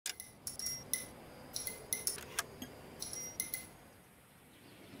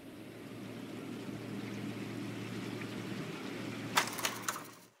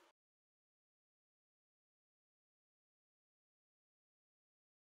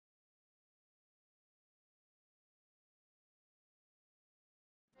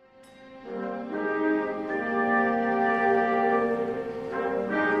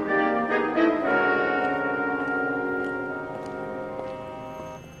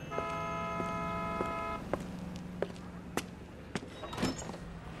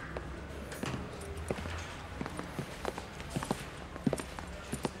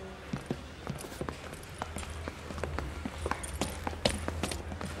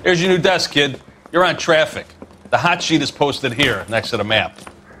Here's your new desk, kid. You're on traffic. The hot sheet is posted here, next to the map.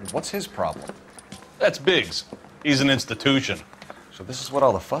 What's his problem? That's Biggs. He's an institution. So this is what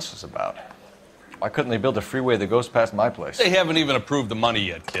all the fuss is about. Why couldn't they build a freeway that goes past my place? They haven't even approved the money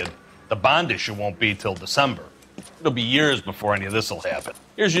yet, kid. The bond issue won't be till December. It'll be years before any of this will happen.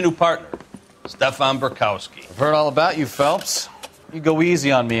 Here's your new partner, Stefan Burkowski. I've heard all about you, Phelps. You go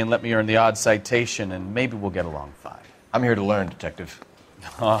easy on me and let me earn the odd citation, and maybe we'll get along fine. I'm here to learn, Detective.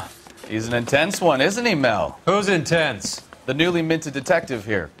 Oh, he's an intense one, isn't he, Mel? Who's intense? The newly minted detective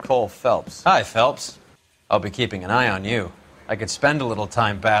here, Cole Phelps. Hi, Phelps. I'll be keeping an eye on you. I could spend a little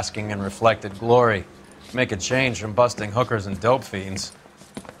time basking in reflected glory. Make a change from busting hookers and dope fiends.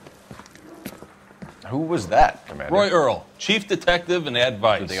 Who was that, Commander? Roy Earl, chief detective and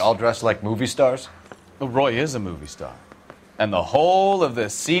advice. Do they all dress like movie stars? Well, Roy is a movie star. And the whole of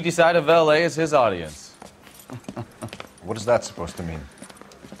the seedy side of L.A. is his audience. What is that supposed to mean?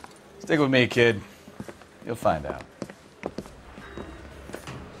 Stick with me, kid. You'll find out.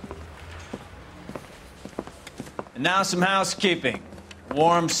 And now some housekeeping.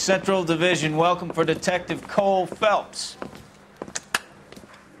 Warm Central Division welcome for Detective Cole Phelps.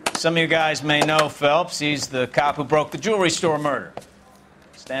 Some of you guys may know Phelps. He's the cop who broke the jewelry store murder.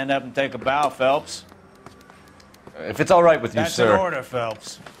 Stand up and take a bow, Phelps. If it's all right with you, That's sir. an order,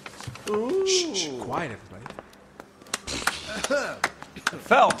 Phelps. Shh, quiet, everybody.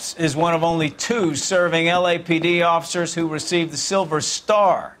 Phelps is one of only 2 serving LAPD officers who received the Silver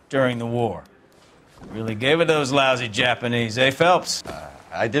Star during the war. Really gave it those lousy Japanese, eh, Phelps?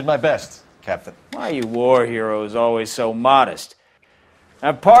 I did my best, Captain. Why are you war heroes always so modest?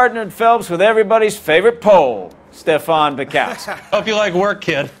 I've partnered Phelps with everybody's favorite Pole, Stefan Burkowski. Hope you like work,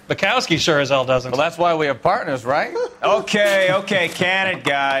 kid. Bukowski sure as hell doesn't. Well, that's why we have partners, right? Okay, can it,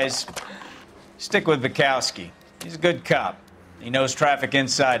 guys. Stick with Burkowski. He's a good cop. He knows traffic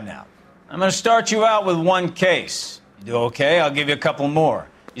inside and out. I'm going to start you out with 1 case. You do okay, I'll give you a couple more.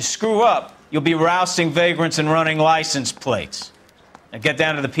 You screw up, you'll be rousting vagrants and running license plates. Now get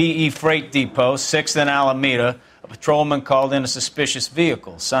down to the PE Freight Depot, 6th and Alameda. A patrolman called in a suspicious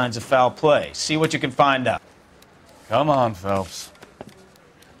vehicle. Signs of foul play. See what you can find out. Come on, Phelps.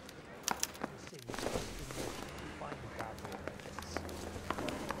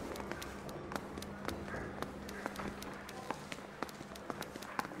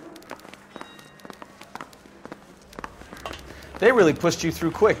 They really pushed you through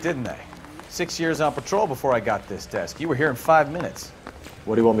quick, didn't they? 6 years on patrol before I got this desk. You were here in 5 minutes.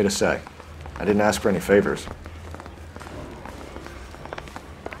 What do you want me to say? I didn't ask for any favors.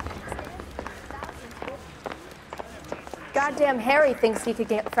 Goddamn Harry thinks he could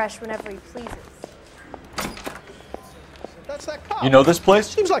get fresh whenever he pleases. That's that cop. You know this place?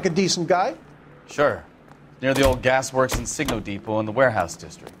 Seems like a decent guy. Sure. Near the old gas works and Signo Depot in the warehouse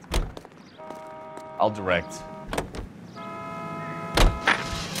district. I'll direct.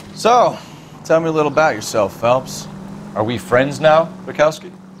 So, tell me a little about yourself, Phelps. Are we friends now,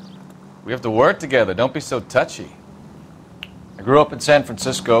 Bukowski? We have to work together. Don't be so touchy. I grew up in San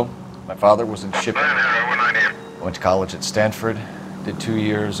Francisco. My father was in shipping. I went to college at Stanford. Did 2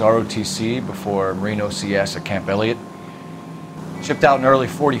 years ROTC before Marine OCS at Camp Elliott. Shipped out in early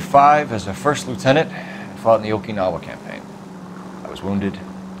 '45 as a first lieutenant and fought in the Okinawa campaign. I was wounded,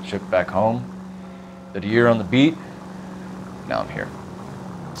 shipped back home. Did a year on the beat. Now I'm here.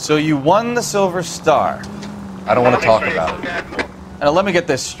 So you won the Silver Star. I don't want to talk about it. Now let me get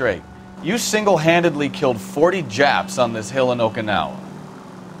this straight. You single-handedly killed 40 Japs on this hill in Okinawa.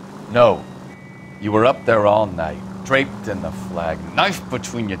 No. You were up there all night, draped in the flag, knife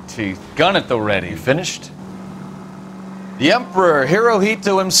between your teeth, gun at the ready. You finished? The Emperor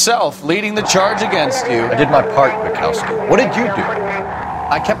Hirohito himself leading the charge against you. I did my part, Bukowski. What did you do?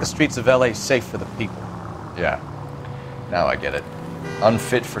 I kept the streets of L.A. safe for the people. Yeah. Now I get it.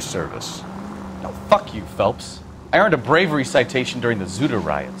 Unfit for service. No, fuck you, Phelps. I earned a bravery citation during the Zuda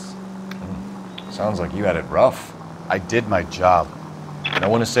riots. Sounds like you had it rough. I did my job. No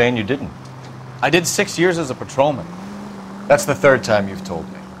one is saying you didn't. I did 6 years as a patrolman. That's the 3rd time you've told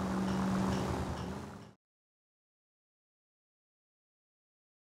me.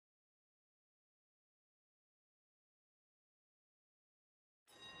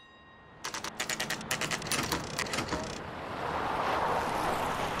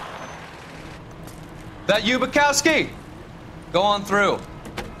 That you, Bukowski? Go on through.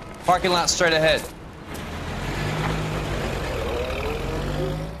 Parking lot straight ahead.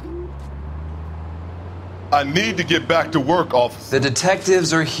 I need to get back to work, officer. The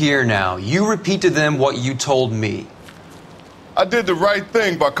detectives are here now. You repeat to them what you told me. I did the right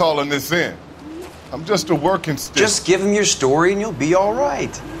thing by calling this in. I'm just a working stick. Just give him your story and you'll be all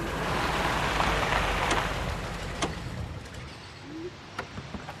right.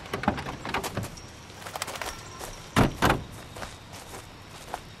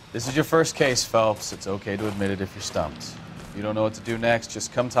 This is your first case, Phelps. It's okay to admit it if you're stumped. If you don't know what to do next,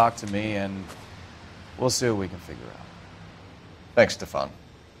 just come talk to me and we'll see what we can figure out. Thanks, Stefan.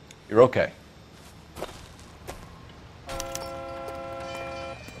 You're okay.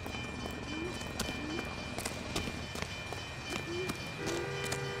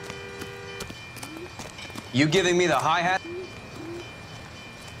 You giving me the hi-hat?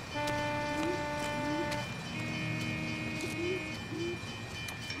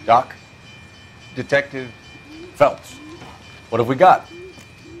 Doc? Detective, Phelps. What have we got?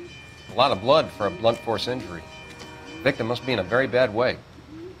 a lot of blood for a blunt force injury. Victim must be in a very bad way.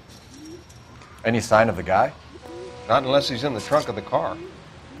 Any sign of the guy? Not unless he's in the trunk of the car.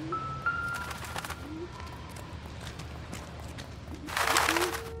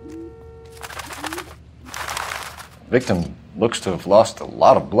 Victim looks to have lost a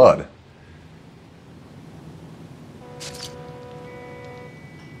lot of blood.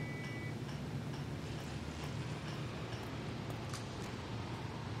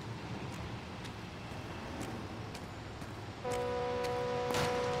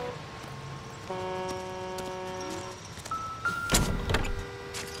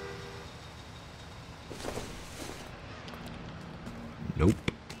 Nope.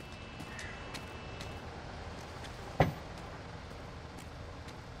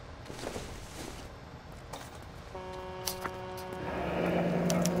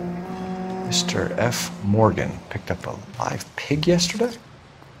 Mr. F. Morgan picked up a live pig yesterday?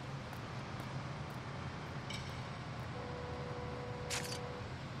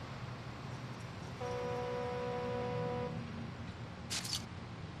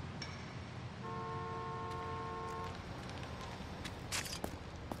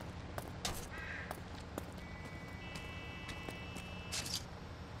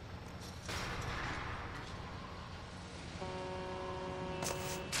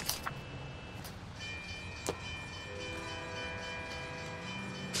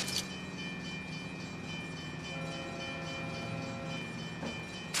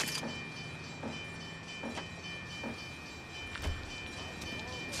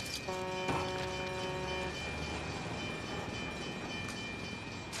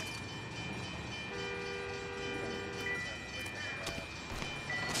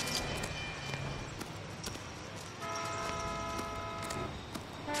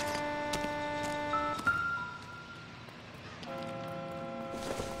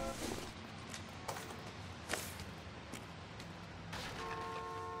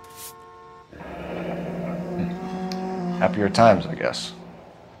 Happier times, I guess.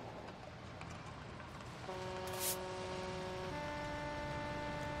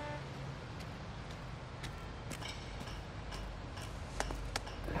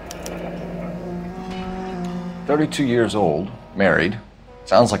 "32 years old, married.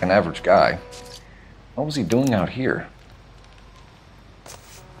 Sounds like an average guy. What was he doing out here?"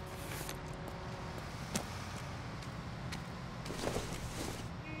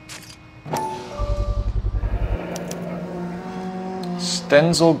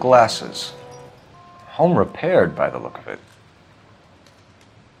 Stenzel glasses. Home repaired by the look of it.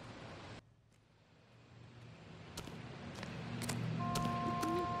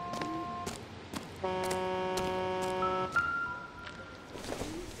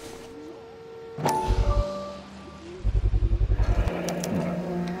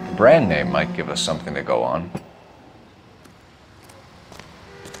 The brand name might give us something to go on.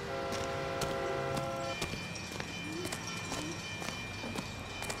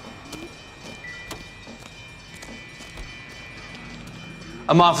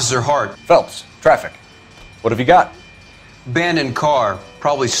 I'm Officer Hart. Phelps, traffic. What have you got? Abandoned car,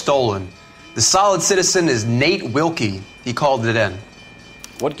 probably stolen. The solid citizen is Nate Wilkie. He called it in.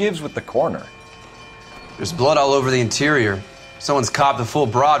 What gives with the coroner? There's blood all over the interior. Someone's copped a full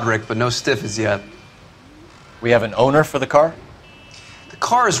Broderick, but no stiff as yet. We have an owner for the car? The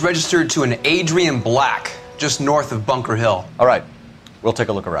car is registered to an Adrian Black, just north of Bunker Hill. All right, we'll take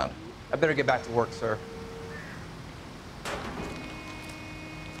a look around. I better get back to work, sir.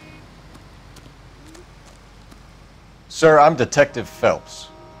 Sir, I'm Detective Phelps.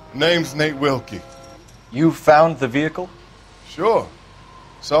 Name's Nate Wilkie. You found the vehicle? Sure.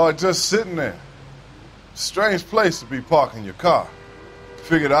 Saw it just sitting there. Strange place to be parking your car.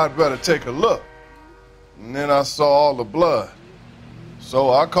 Figured I'd better take a look. And then I saw all the blood.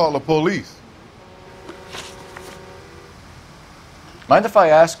 So I called the police. Mind if I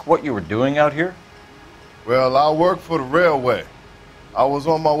ask what you were doing out here? Well, I work for the railway. I was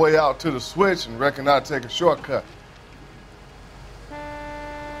on my way out to the switch and reckoned I'd take a shortcut.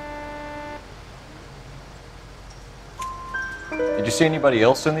 Did you see anybody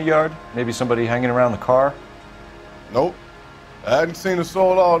else in the yard? Maybe somebody hanging around the car? Nope. I hadn't seen a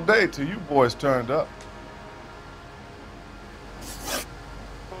soul all day till you boys turned up.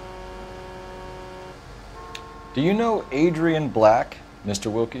 Do you know Adrian Black,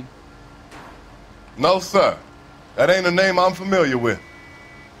 Mr. Wilkie? No, sir. That ain't a name I'm familiar with.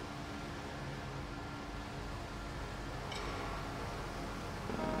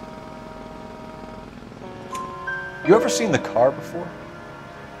 You ever seen the car before?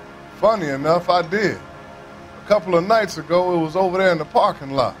 Funny enough, I did. A couple of nights ago, it was over there in the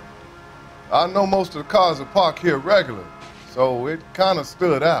parking lot. I know most of the cars are parked here regularly, so it kind of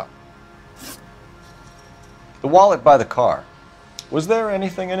stood out. The wallet by the car. Was there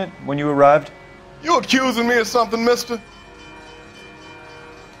anything in it when you arrived? You accusing me of something, mister?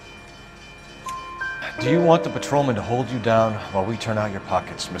 Do you want the patrolman to hold you down while we turn out your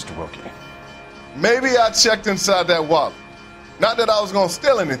pockets, Mr. Wilkie? Maybe I checked inside that wallet. Not that I was gonna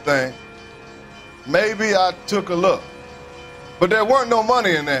steal anything. Maybe I took a look. But there weren't no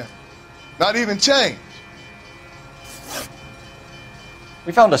money in there. Not even change.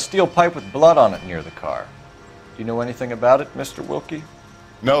 We found a steel pipe with blood on it near the car. Do you know anything about it, Mr. Wilkie?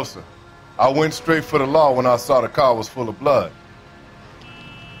 No, sir. I went straight for the law when I saw the car was full of blood.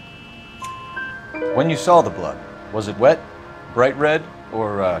 When you saw the blood, was it wet, bright red,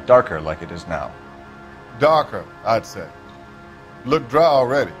 or darker like it is now? Darker, I'd say. Looked dry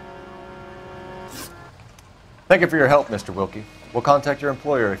already. Thank you for your help, Mr. Wilkie. We'll contact your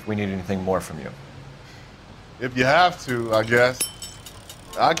employer if we need anything more from you. If you have to, I guess.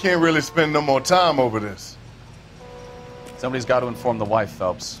 I can't really spend no more time over this. Somebody's got to inform the wife,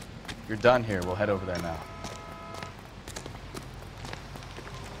 Phelps. If you're done here, we'll head over there now.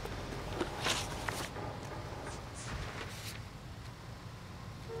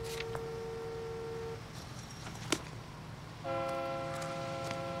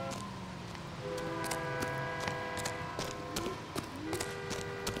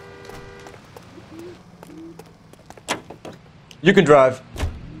 You can drive.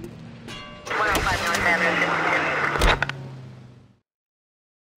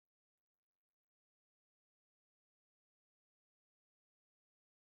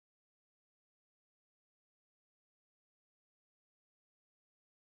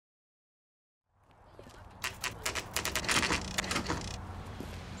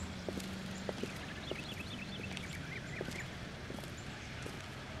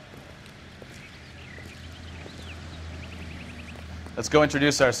 Let's go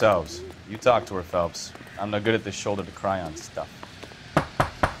introduce ourselves. You talk to her, Phelps. I'm no good at this shoulder to cry on stuff.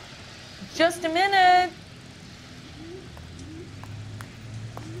 Just a minute.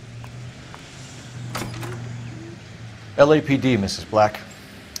 LAPD, Mrs. Black.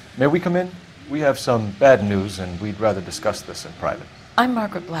 May we come in? We have some bad news, and we'd rather discuss this in private. I'm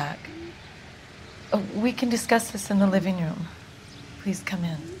Margaret Black. We can discuss this in the living room. Please come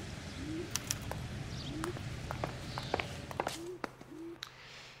in.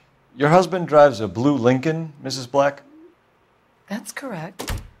 Your husband drives a blue Lincoln, Mrs. Black? That's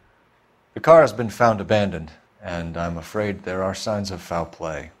correct. The car has been found abandoned, and I'm afraid there are signs of foul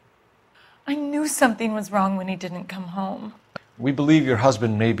play. I knew something was wrong when he didn't come home. We believe your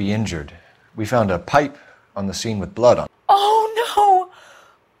husband may be injured. We found a pipe on the scene with blood on it. Oh, no!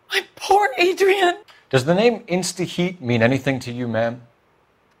 My poor Adrian! Does the name Insta-Heat mean anything to you, ma'am?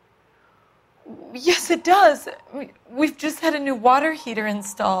 Yes, it does. We've just had a new water heater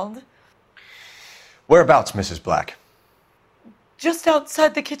installed. Whereabouts, Mrs. Black? Just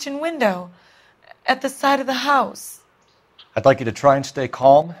outside the kitchen window, at the side of the house. I'd like you to try and stay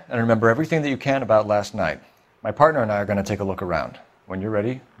calm and remember everything that you can about last night. My partner and I are going to take a look around. When you're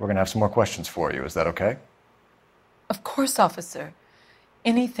ready, we're going to have some more questions for you. Is that okay? Of course, officer.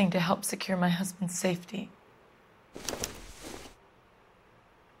 Anything to help secure my husband's safety.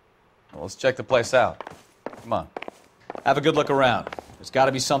 Well, let's check the place out. Come on. Have a good look around. There's got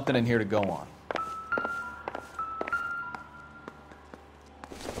to be something in here to go on.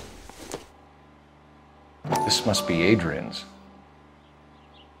 This must be Adrian's.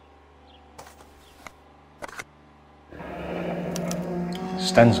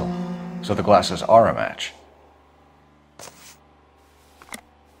 Stenzel. So the glasses are a match.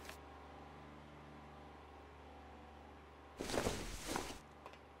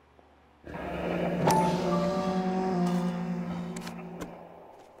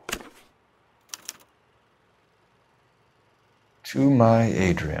 To my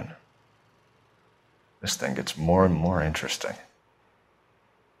Adrian. This thing gets more and more interesting.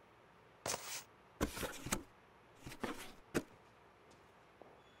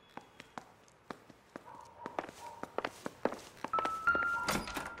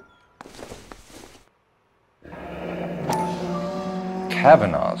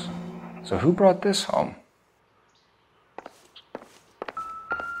 Kavanaugh's. So who brought this home?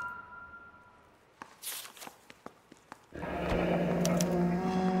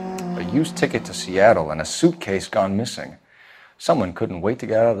 A used ticket to Seattle and a suitcase gone missing. Someone couldn't wait to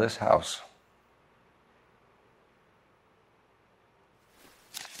get out of this house.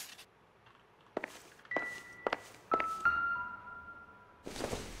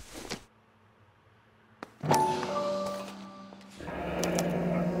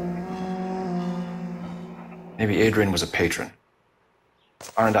 Maybe Adrian was a patron.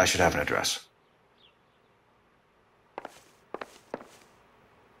 R&I should have an address.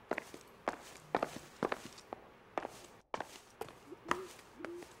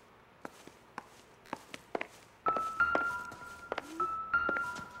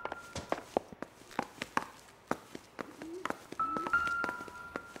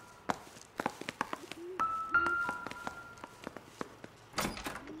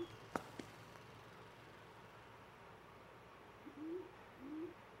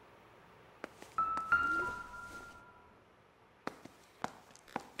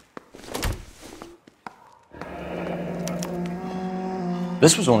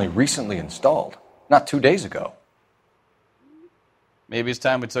 This was only recently installed, not 2 days ago. Maybe it's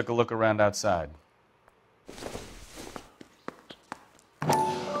time we took a look around outside.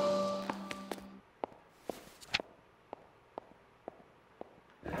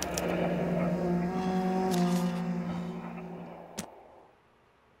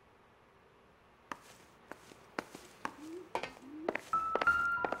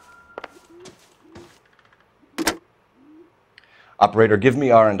 Operator, give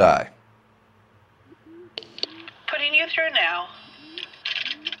me R&I. Putting you through now.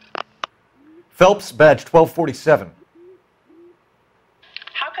 Phelps, badge 1247.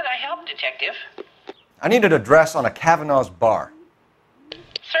 How could I help, Detective? I need an address on a Kavanaugh's bar.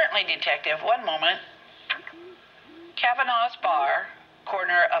 Certainly, Detective. One moment. Kavanaugh's Bar,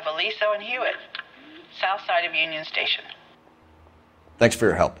 corner of Aliso and Hewitt, south side of Union Station. Thanks for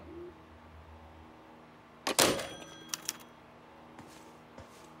your help.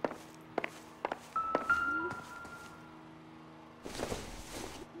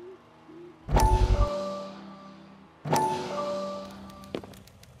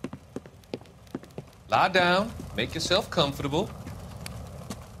 Lie down, make yourself comfortable.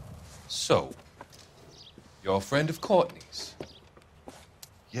 So, you're a friend of Courtney's?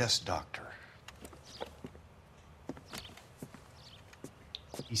 Yes, Doctor.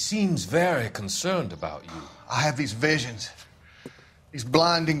 He seems very concerned about you. I have these visions, these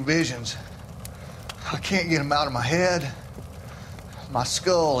blinding visions. I can't get them out of my head. My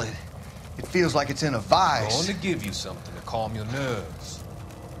skull, it feels like it's in a vice. I want to give you something to calm your nerves.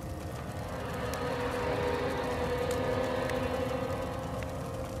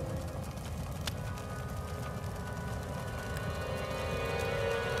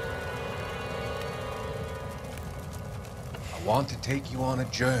 I want to take you on a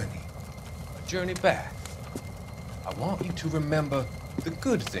journey back. I want you to remember the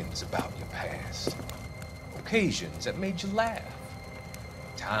good things about your past, occasions that made you laugh,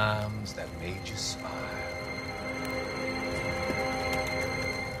 times that made you smile.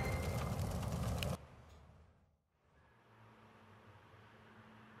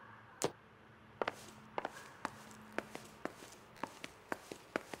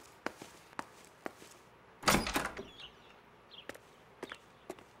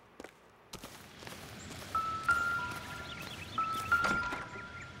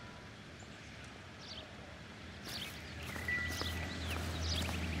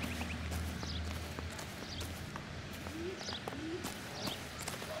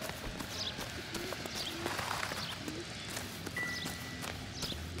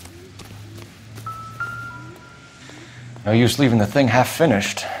 No use leaving the thing half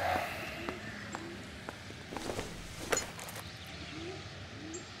finished.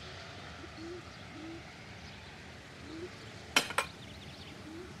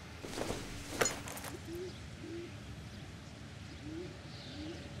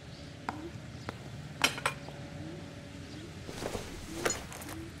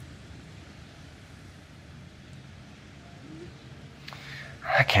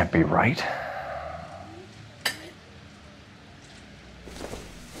 That can't be right.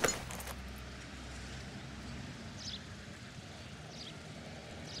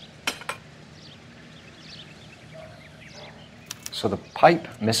 pipe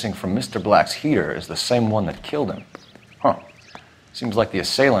missing from Mr. Black's heater is the same one that killed him. Huh. Seems like the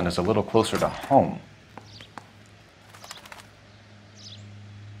assailant is a little closer to home.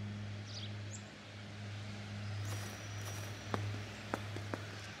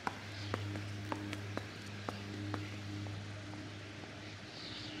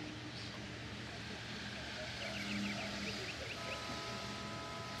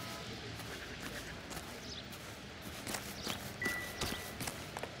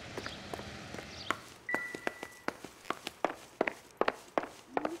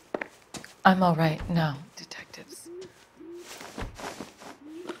 I'm all right now, detectives.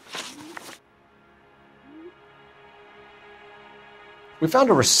 We found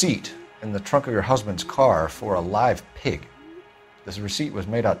a receipt in the trunk of your husband's car for a live pig. This receipt was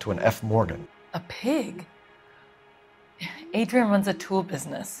made out to an F. Morgan. A pig? Adrian runs a tool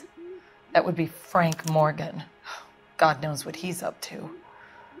business. That would be Frank Morgan. God knows what he's up to.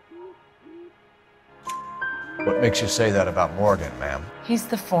 What makes you say that about Morgan, ma'am? He's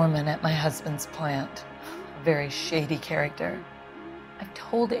the foreman at my husband's plant. A very shady character. I've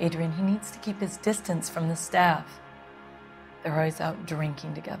told Adrian he needs to keep his distance from the staff. They're always out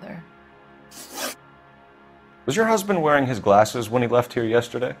drinking together. Was your husband wearing his glasses when he left here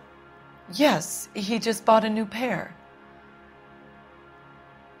yesterday? Yes, he just bought a new pair.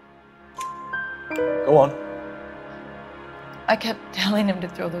 Go on. I kept telling him to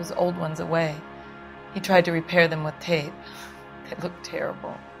throw those old ones away. He tried to repair them with tape. They looked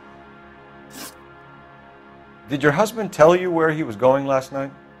terrible. Did your husband tell you where he was going last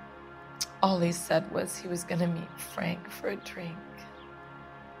night? All he said was he was going to meet Frank for a drink.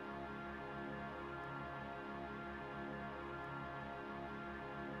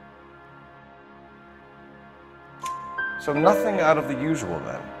 So nothing out of the usual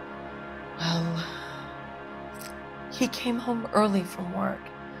then? Well, he came home early from work.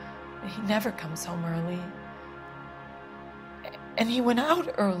 He never comes home early. And he went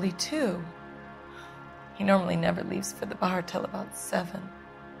out early, too. He normally never leaves for the bar till about 7.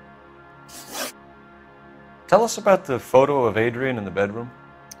 Tell us about the photo of Adrian in the bedroom.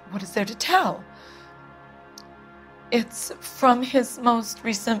 What is there to tell? It's from his most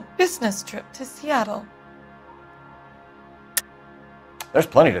recent business trip to Seattle. There's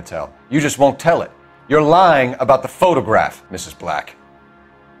plenty to tell. You just won't tell it. You're lying about the photograph, Mrs. Black.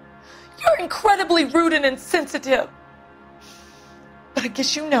 You're incredibly rude and insensitive. But I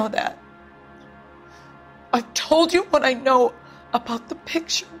guess you know that. I've told you what I know about the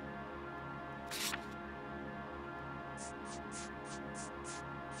picture.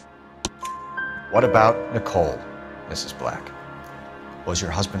 What about Nicole, Mrs. Black? Was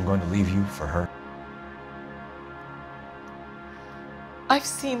your husband going to leave you for her? I've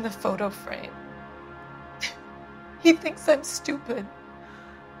seen the photo frame. He thinks I'm stupid.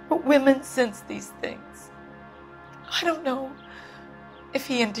 But women sense these things. I don't know if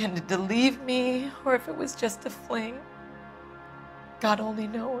he intended to leave me or if it was just a fling. God only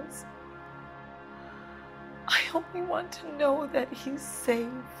knows. I only want to know that he's safe.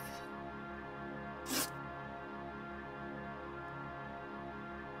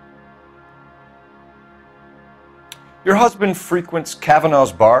 Your husband frequents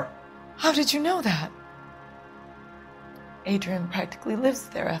Kavanaugh's bar? How did you know that? Adrian practically lives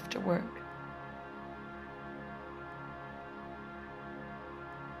there after work.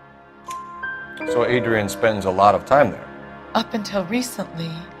 So Adrian spends a lot of time there? Up until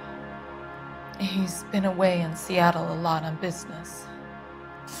recently, he's been away in Seattle a lot on business.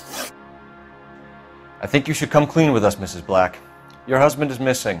 I think you should come clean with us, Mrs. Black. Your husband is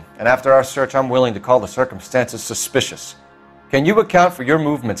missing, and after our search, I'm willing to call the circumstances suspicious. Can you account for your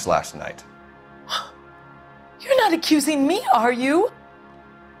movements last night? You're not accusing me, are you?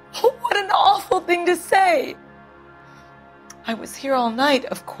 What an awful thing to say. I was here all night,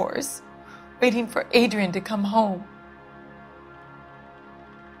 of course, waiting for Adrian to come home.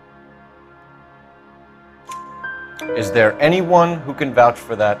 Is there anyone who can vouch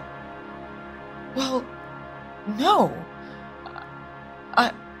for that? Well, no.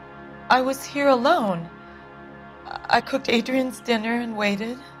 I was here alone. I cooked Adrian's dinner and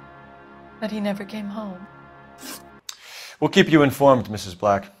waited, but he never came home. We'll keep you informed, Mrs.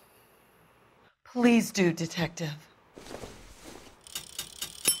 Black. Please do, Detective.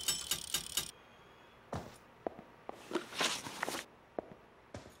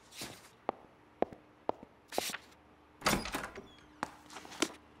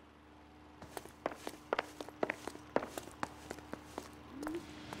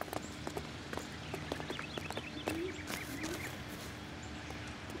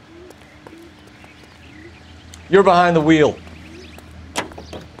 You're behind the wheel.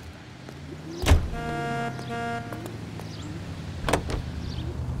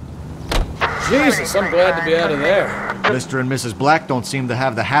 Jesus, I'm glad to be out of there. Mr. and Mrs. Black don't seem to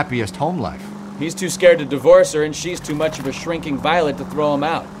have the happiest home life. He's too scared to divorce her, and she's too much of a shrinking violet to throw him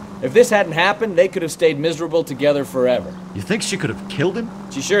out. If this hadn't happened, they could have stayed miserable together forever. You think she could have killed him?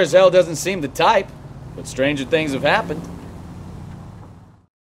 She sure as hell doesn't seem the type, but stranger things have happened.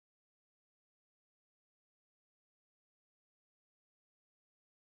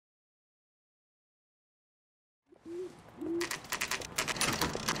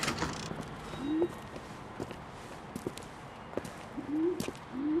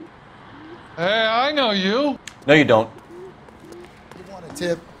 Hey, I know you. No, you don't. You want a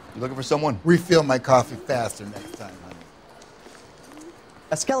tip? You looking for someone? Refill my coffee faster next time, honey.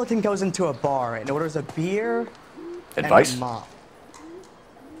 A skeleton goes into a bar and orders a beer Advice? and a mop.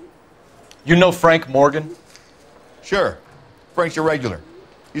 You know Frank Morgan? Sure. Frank's your regular.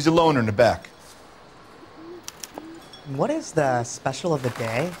 He's a loner in the back. What is the special of the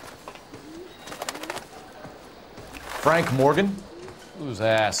day? Frank Morgan? Who's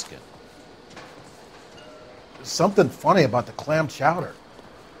asking? There's something funny about the clam chowder.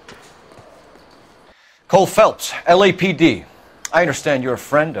 Cole Phelps, LAPD. I understand you're a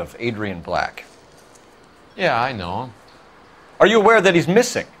friend of Adrian Black. Yeah, I know him. Are you aware that he's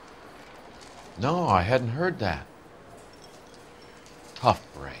missing? No, I hadn't heard that. Tough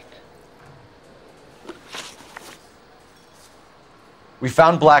break. We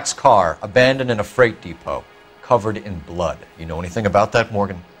found Black's car abandoned in a freight depot, covered in blood. You know anything about that,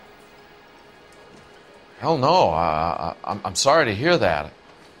 Morgan? Hell no. I'm sorry to hear that.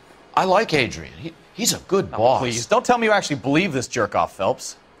 I like Adrian. He's a good boss. Please, don't tell me you actually believe this jerk-off,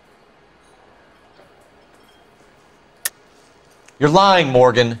 Phelps. You're lying,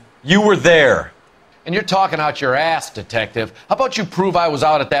 Morgan. You were there. And you're talking out your ass, detective. How about you prove I was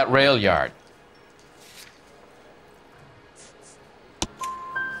out at that rail yard?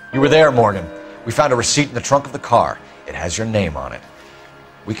 You were there, Morgan. We found a receipt in the trunk of the car. It has your name on it.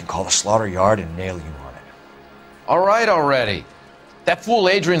 We can call the slaughter yard and nail you on it. All right already. That fool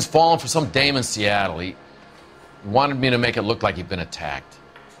Adrian's fallen for some dame in Seattle. He wanted me to make it look like he'd been attacked.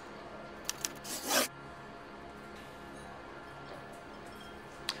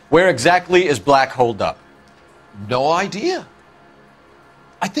 Where exactly is Black holed up? No idea.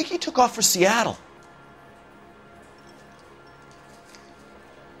 I think he took off for Seattle.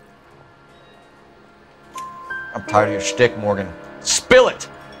 I'm tired of your shtick, Morgan. Spill it!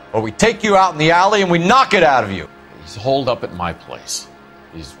 Or we take you out in the alley and we knock it out of you. He's holed up at my place.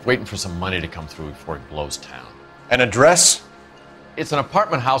 He's waiting for some money to come through before he blows town. An address? It's an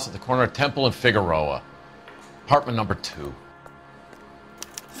apartment house at the corner of Temple and Figueroa. Apartment number 2.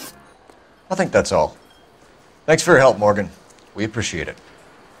 I think that's all. Thanks for your help, Morgan. We appreciate it.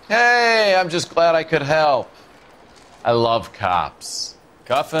 Hey, I'm just glad I could help. I love cops.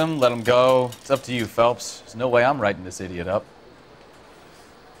 Cuff him, let him go. It's up to you, Phelps. There's no way I'm writing this idiot up.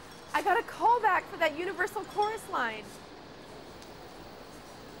 I got a call back for that Universal Chorus line.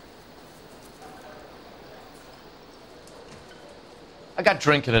 I got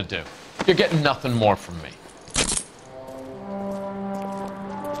drinking to do. You're getting nothing more from me.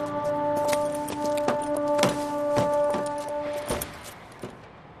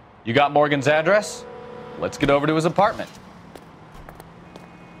 You got Morgan's address? Let's get over to his apartment.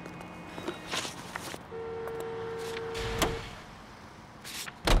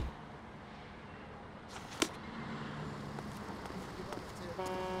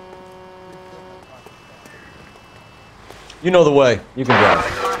 You know the way. You can drive.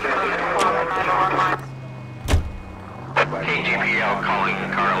 KGPL calling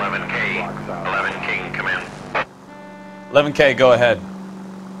car 11K. 11K, come in. 11K, go ahead.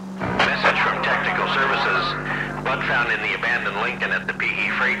 Message from Technical Services. Blood found in the abandoned Lincoln at the PE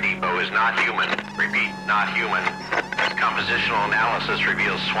Freight Depot is not human. Repeat, not human. Compositional analysis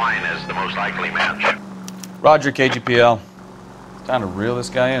reveals swine as the most likely match. Roger, KGPL. Time to reel this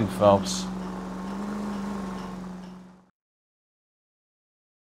guy in, Phelps.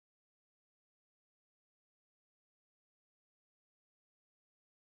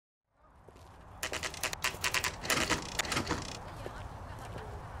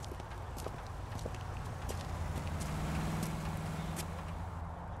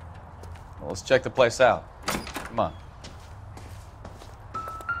 Well, let's check the place out. Come on.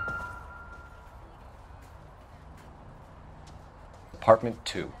 Apartment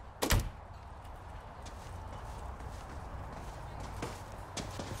 2.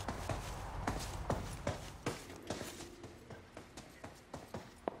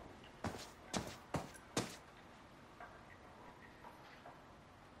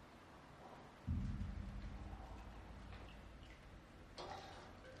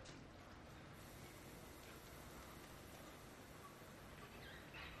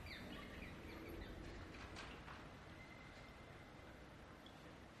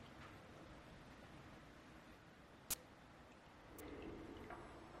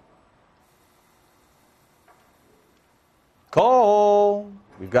 Cole,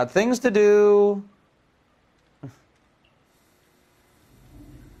 we've got things to do.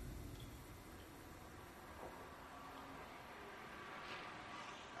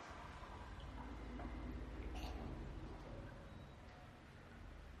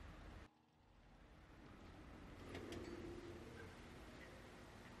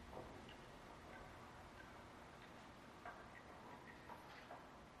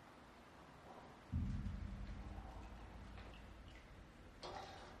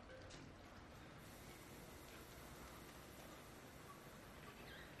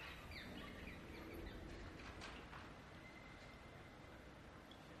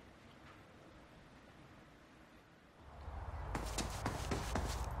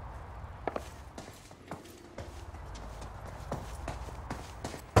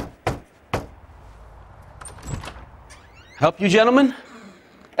 Help you, gentlemen?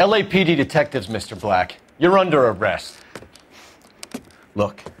 LAPD detectives, Mr. Black. You're under arrest.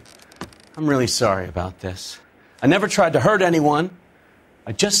 Look, I'm really sorry about this. I never tried to hurt anyone.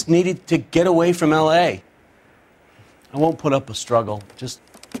 I just needed to get away from LA. I won't put up a struggle. Just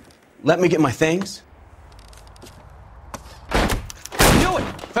let me get my things. Do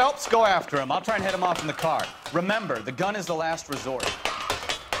it! Phelps, go after him. I'll try and head him off in the car. Remember, the gun is the last resort.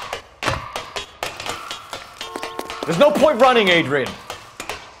 There's no point running, Adrian.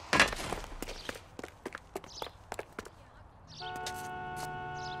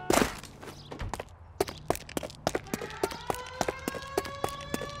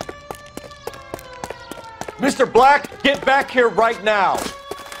 Mr. Black, get back here right now.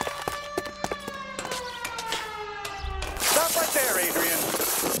 Stop right there, Adrian.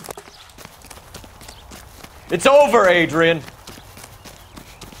 It's over, Adrian.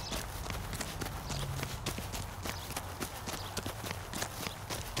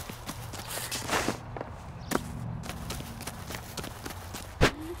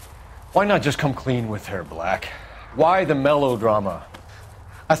 Why not just come clean with her, Black? Why the melodrama?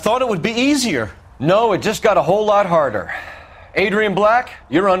 I thought it would be easier. No, it just got a whole lot harder. Adrian Black,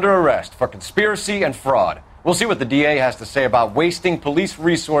 you're under arrest for conspiracy and fraud. We'll see what the DA has to say about wasting police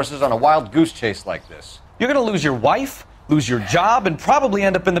resources on a wild goose chase like this. You're gonna lose your wife, lose your job, and probably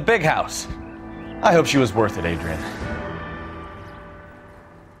end up in the big house. I hope she was worth it, Adrian.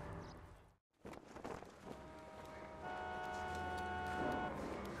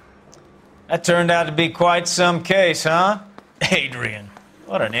 That turned out to be quite some case, huh? Adrian,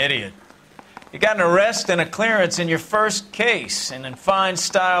 what an idiot. You got an arrest and a clearance in your first case, and in fine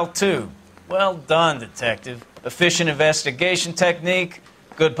style, too. Well done, detective. Efficient investigation technique,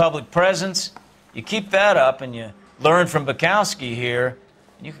 good public presence. You keep that up and you learn from Bukowski here,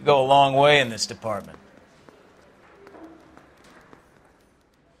 and you could go a long way in this department.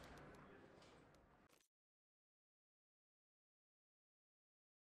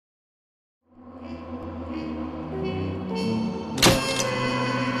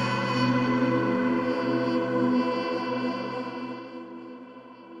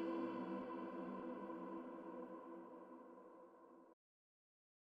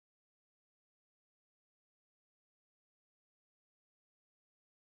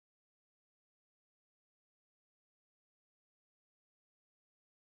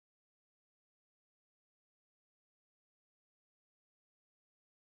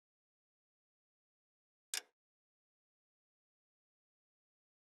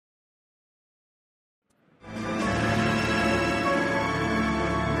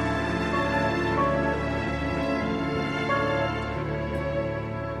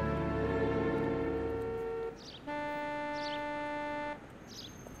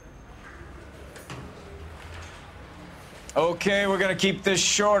 Okay, we're gonna keep this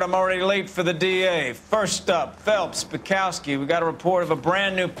short. I'm already late for the DA. First up, Phelps, Bukowski. We got a report of a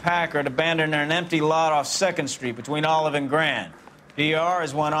brand new Packard abandoned in an empty lot off 2nd Street between Olive and Grand. PR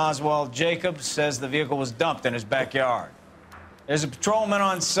is when Oswald Jacobs says the vehicle was dumped in his backyard. There's a patrolman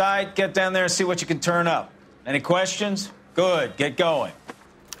on site. Get down there and see what you can turn up. Any questions? Good, get going.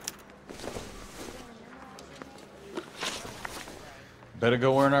 Better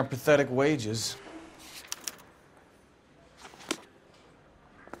go earn our pathetic wages.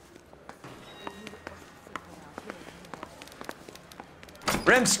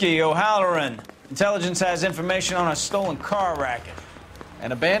 Rimsky, O'Halloran. Intelligence has information on a stolen car racket.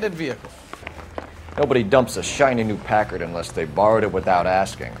 An abandoned vehicle. Nobody dumps a shiny new Packard unless they borrowed it without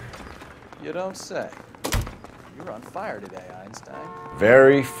asking. You don't say. You're on fire today, Einstein.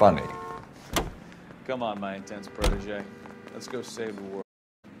 Very funny. Come on, my intense protege. Let's go save the world.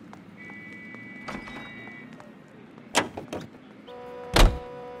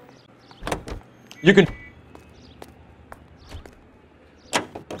 You can...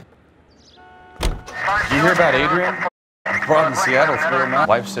 that Adrian? I brought him to Seattle 3 months.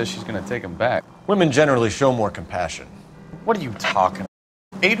 Wife says she's going to take him back. Women generally show more compassion. What are you talking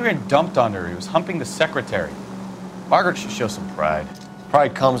about? Adrian dumped on her. He was humping the secretary. Margaret should show some pride.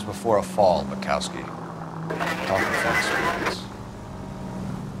 Pride comes before a fall, Bukowski. Talking from experience.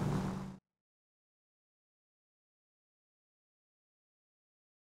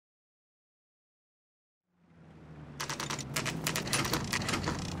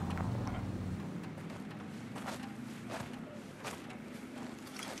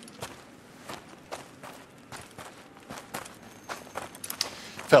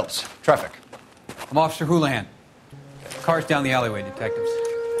 Phelps, traffic. I'm Officer Houlihan. Car's down the alleyway, detectives.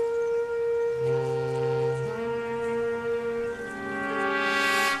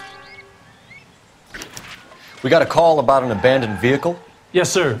 We got a call about an abandoned vehicle.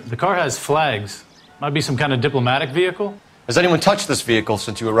 Yes, sir. The car has flags. Might be some kind of diplomatic vehicle. Has anyone touched this vehicle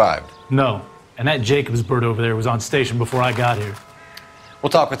since you arrived? No. And that Jacobs bird over there was on station before I got here. We'll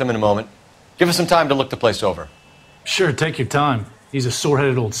talk with him in a moment. Give us some time to look the place over. Sure, take your time. He's a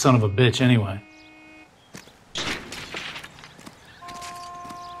sore-headed old son of a bitch anyway.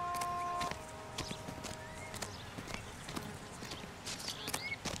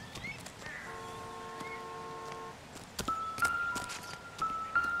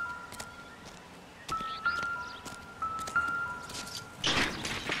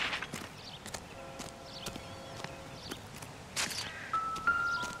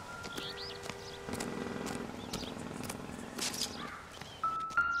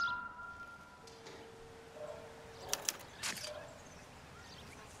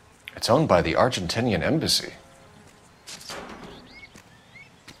 It's owned by the Argentinian embassy.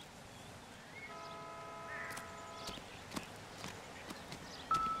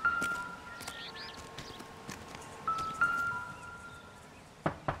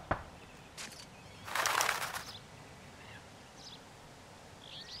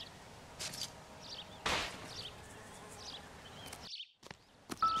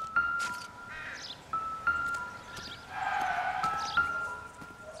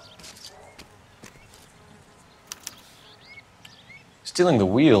 Stealing the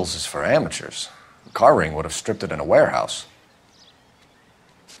wheels is for amateurs. The car ring would have stripped it in a warehouse.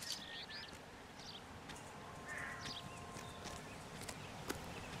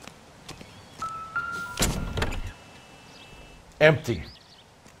 Empty.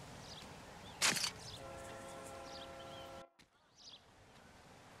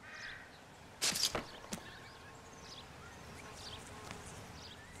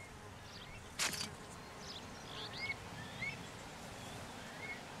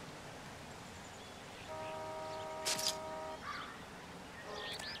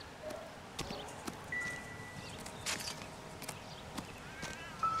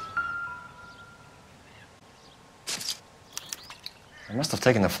 They must have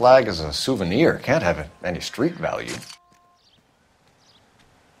taken the flag as a souvenir. Can't have any street value.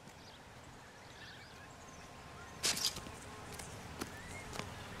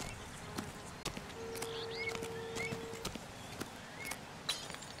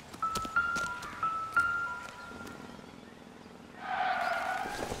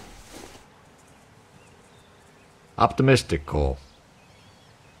 Optimistic, Cole.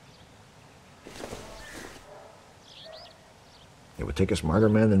 It would take a smarter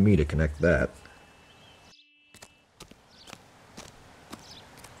man than me to connect that.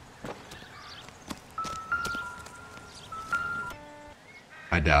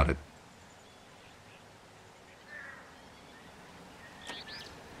 I doubt it.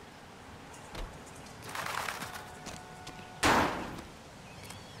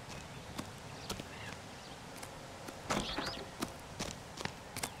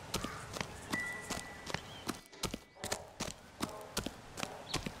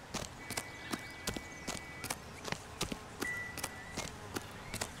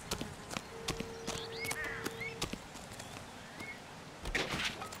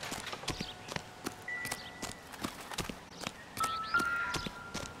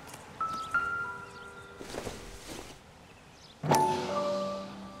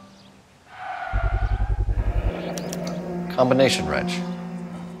 Combination wrench.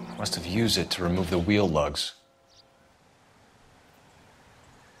 Must have used it to remove the wheel lugs.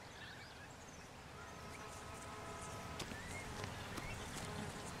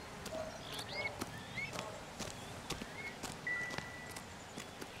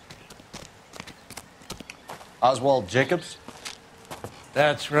 Oswald Jacobs?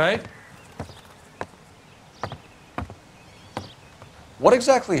 That's right. What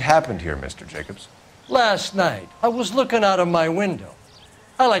exactly happened here, Mr. Jacobs? Last night, I was looking out of my window.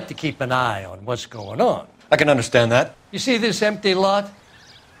 I like to keep an eye on what's going on. I can understand that. You see this empty lot?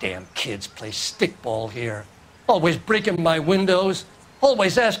 Damn kids play stickball here. Always breaking my windows.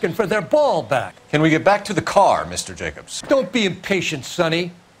 Always asking for their ball back. Can we get back to the car, Mr. Jacobs? Don't be impatient,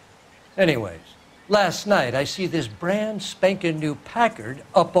 Sonny. Anyways, last night I see this brand spanking new Packard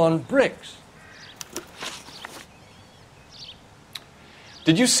up on bricks.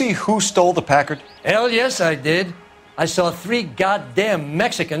 Did you see who stole the Packard? Hell yes, I did. I saw 3 goddamn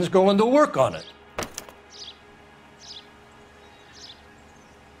Mexicans going to work on it.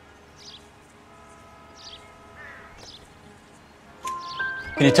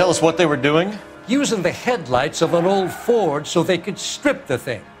 Can you tell us what they were doing? Using the headlights of an old Ford so they could strip the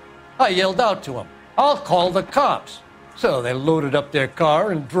thing. I yelled out to them, "I'll call the cops." So they loaded up their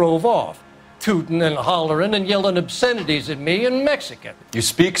car and drove off, tooting and hollering and yelling obscenities at me in Mexican. You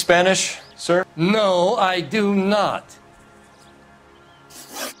speak Spanish, sir? No, I do not.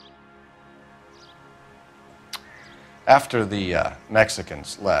 After the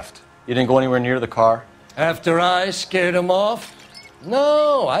Mexicans left, you didn't go anywhere near the car? After I scared them off?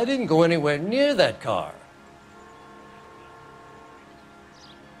 No, I didn't go anywhere near that car.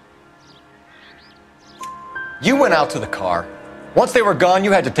 You went out to the car. Once they were gone,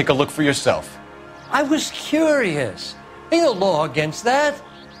 you had to take a look for yourself. I was curious. Ain't no law against that.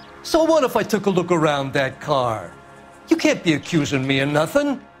 So what if I took a look around that car? You can't be accusing me of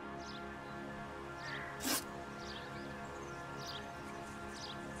nothing.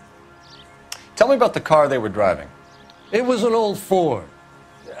 Tell me about the car they were driving. It was an old Ford.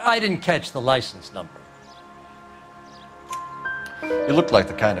 I didn't catch the license number. You look like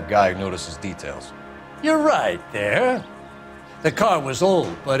the kind of guy who notices details. You're right there. The car was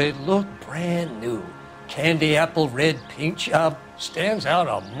old, but it looked brand new. Candy apple red paint job stands out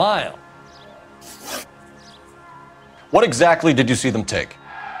a mile. What exactly did you see them take?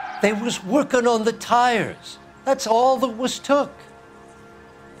 They was working on the tires. That's all that was took.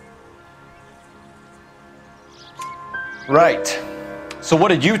 Right. So what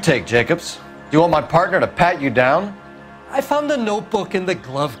did you take, Jacobs? Do you want my partner to pat you down? I found a notebook in the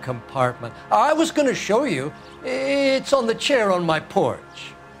glove compartment. I was going to show you. It's on the chair on my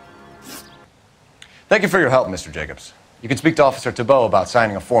porch. Thank you for your help, Mr. Jacobs. You can speak to Officer Thibault about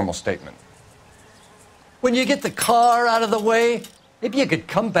signing a formal statement. When you get the car out of the way, maybe you could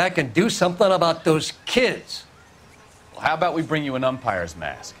come back and do something about those kids. Well, how about we bring you an umpire's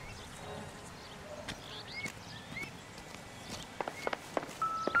mask?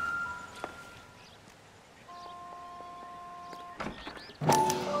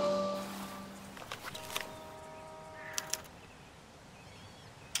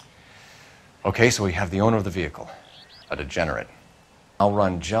 Okay, so we have the owner of the vehicle, a degenerate. I'll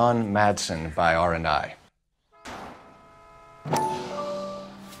run John Madsen by R&I.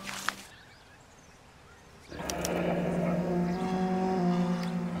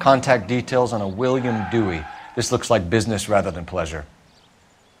 Contact details on a William Dewey. This looks like business rather than pleasure.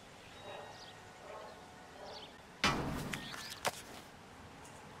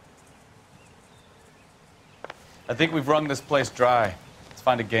 I think we've wrung this place dry. Let's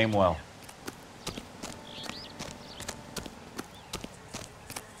find a game well.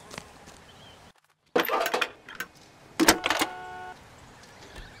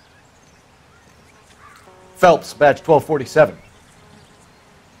 Phelps, badge 1247.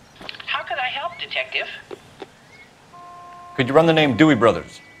 How could I help, Detective? Could you run the name Dewey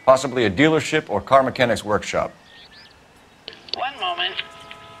Brothers? Possibly a dealership or car mechanics workshop. One moment.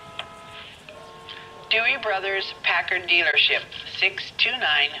 Dewey Brothers Packard Dealership,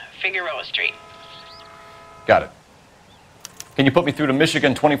 629 Figueroa Street. Got it. Can you put me through to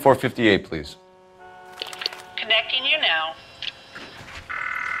Michigan 2458, please? Connecting you now.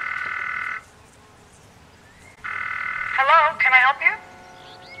 Hello, can I help you?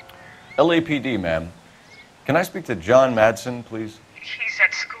 LAPD, ma'am. Can I speak to John Madsen, please? He's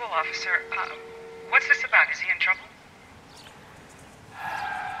at school, officer. What's this about? Is he in trouble?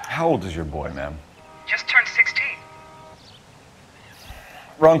 How old is your boy, ma'am? Just turned 16.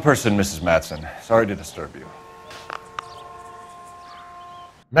 Wrong person, Mrs. Madsen. Sorry to disturb you.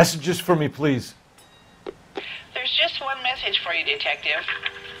 Messages for me, please. There's just one message for you, Detective.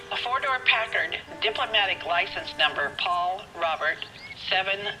 A four-door Packard, diplomatic license number Paul Robert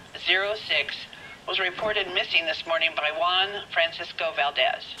 706, was reported missing this morning by Juan Francisco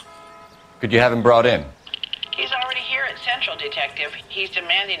Valdez. Could you have him brought in? He's already here at Central, Detective. He's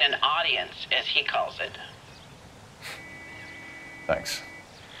demanding an audience, as he calls it. Thanks.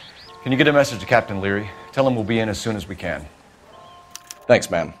 Can you get a message to Captain Leary? Tell him we'll be in as soon as we can. Thanks,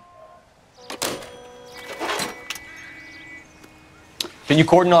 ma'am. Can you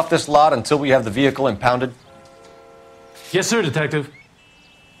cordon off this lot until we have the vehicle impounded? Yes, sir, Detective.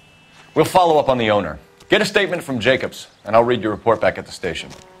 We'll follow up on the owner. Get a statement from Jacobs, and I'll read your report back at the station.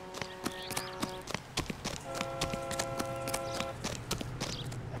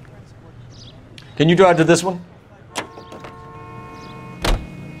 Can you drive to this one?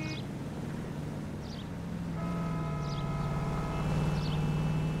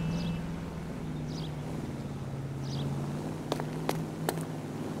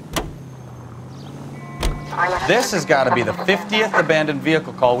 This has got to be the 50th abandoned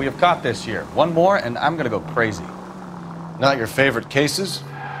vehicle call we have caught this year. One more, and I'm going to go crazy. Not your favorite cases?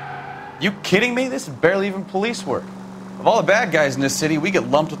 You kidding me? This is barely even police work. Of all the bad guys in this city, we get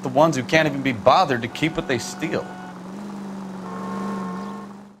lumped with the ones who can't even be bothered to keep what they steal.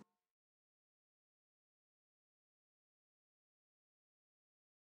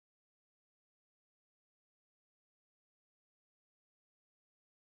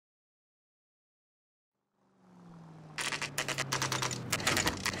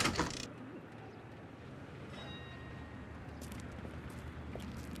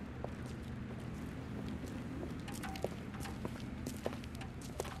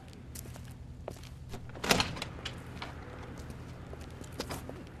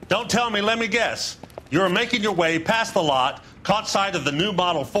 Don't tell me, let me guess. You were making your way past the lot, caught sight of the new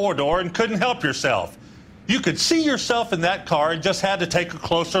model four-door, and couldn't help yourself. You could see yourself in that car and just had to take a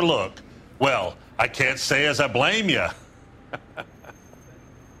closer look. Well, I can't say as I blame you.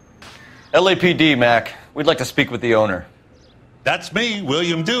 LAPD, Mac. We'd like to speak with the owner. That's me,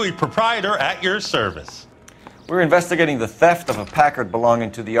 William Dewey, proprietor, at your service. We're investigating the theft of a Packard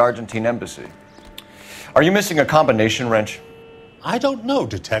belonging to the Argentine embassy. Are you missing a combination wrench? I don't know,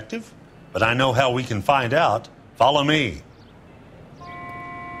 Detective, but I know how we can find out. Follow me.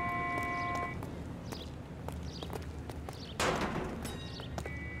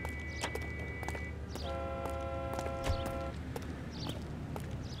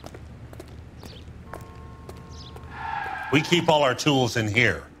 We keep all our tools in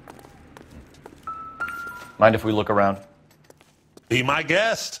here. Mind if we look around? Be my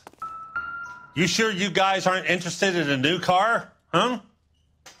guest. You sure you guys aren't interested in a new car? Huh?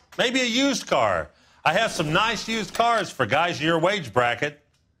 Maybe a used car. I have some nice used cars for guys in your wage bracket.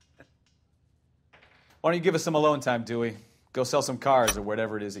 Why don't you give us some alone time, Dewey? Go sell some cars or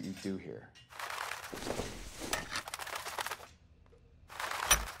whatever it is that you do here.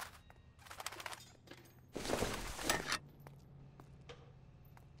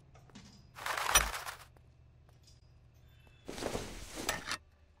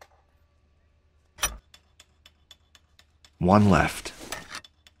 One left.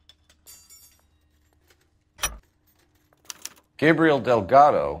 Gabriel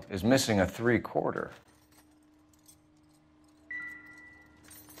Delgado is missing a 3/4.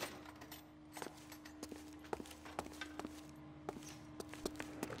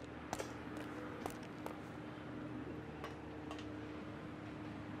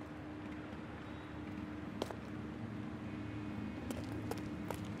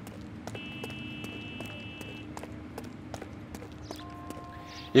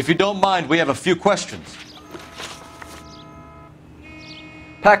 If you don't mind, we have a few questions.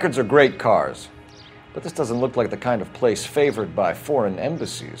 Packards are great cars, but this doesn't look like the kind of place favored by foreign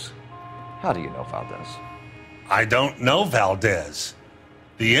embassies. How do you know Valdez? I don't know Valdez.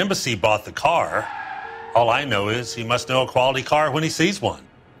 The embassy bought the car. All I know is he must know a quality car when he sees one.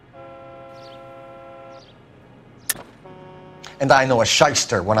 And I know a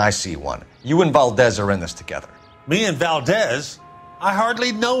shyster when I see one. You and Valdez are in this together. Me and Valdez? I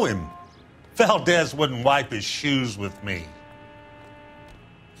hardly know him. Valdez wouldn't wipe his shoes with me.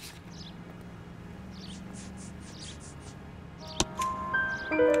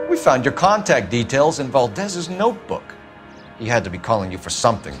 We found your contact details in Valdez's notebook. He had to be calling you for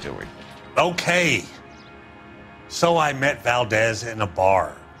something, Dewey. Okay. So I met Valdez in a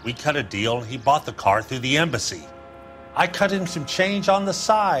bar. We cut a deal and he bought the car through the embassy. I cut him some change on the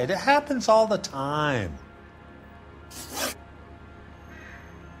side. It happens all the time.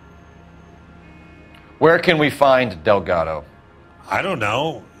 Where can we find Delgado? I don't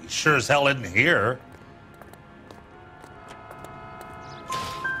know. He sure as hell isn't here.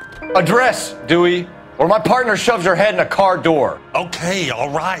 Address, Dewey, or my partner shoves your head in a car door. Okay, all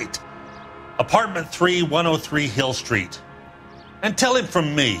right. Apartment 3, 103 Hill Street. And tell him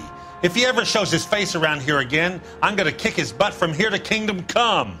from me, if he ever shows his face around here again, I'm going to kick his butt from here to Kingdom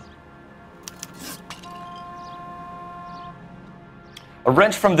Come. A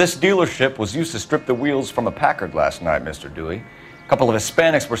wrench from this dealership was used to strip the wheels from a Packard last night, Mr. Dewey. A couple of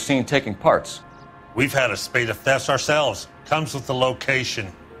Hispanics were seen taking parts. We've had a spate of thefts ourselves. Comes with the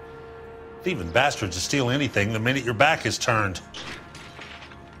location. Thieving bastards to steal anything the minute your back is turned.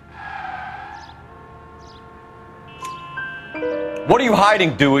 What are you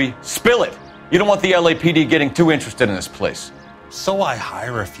hiding, Dewey? Spill it. You don't want the LAPD getting too interested in this place. So I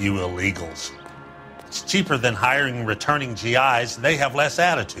hire a few illegals. It's cheaper than hiring returning GIs. They have less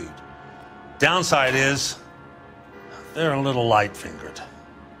attitude. Downside is, they're a little light-fingered.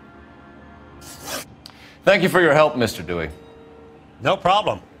 Thank you for your help, Mr. Dewey. No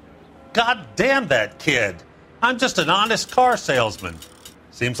problem. God damn that kid. I'm just an honest car salesman.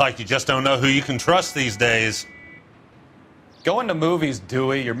 Seems like you just don't know who you can trust these days. Going to movies,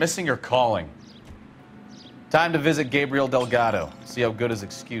 Dewey. You're missing your calling. Time to visit Gabriel Delgado. See how good his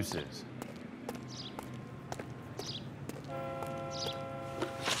excuse is.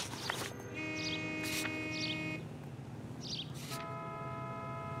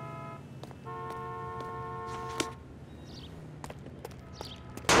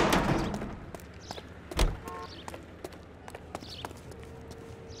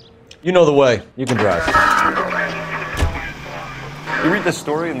 You know the way. You can drive. You read this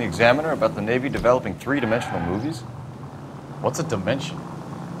story in the Examiner about the Navy developing three-dimensional movies? What's a dimension?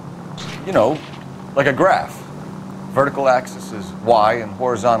 You know, like a graph. Vertical axis is Y and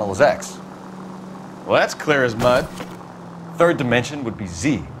horizontal is X. Well, that's clear as mud. Third dimension would be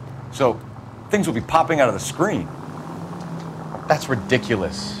Z. So things will be popping out of the screen. That's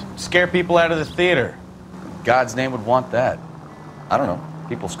ridiculous. Scare people out of the theater. God's name would want that. I don't know.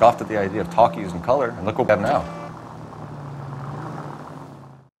 People scoffed at the idea of talkies in color, and look what we have now.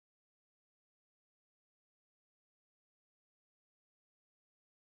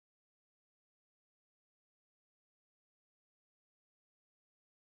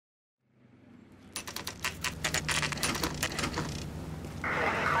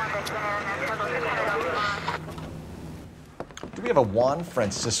 Do we have a Juan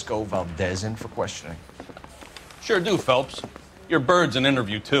Francisco Valdez in for questioning? Sure do, Phelps. Your bird's an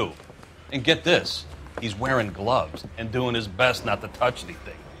interview, too. And get this, he's wearing gloves and doing his best not to touch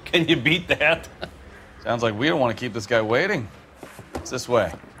anything. Can you beat that? Sounds like we don't want to keep this guy waiting. It's this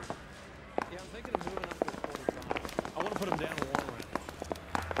way. Yeah, I'm thinking of moving up to 45. I want to put him down to one round.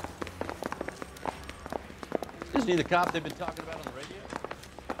 Isn't he the cop they've been talking about on the radio?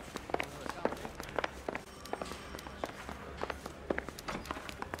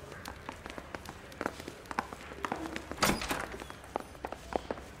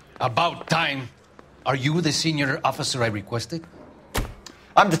 About time. Are you the senior officer I requested?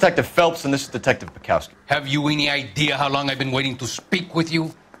 I'm Detective Phelps, and this is Detective Bukowski. Have you any idea how long I've been waiting to speak with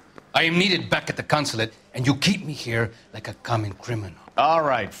you? I am needed back at the consulate, and you keep me here like a common criminal. All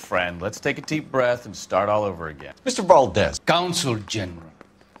right, friend. Let's take a deep breath and start all over again. Mr. Valdez. Consul General.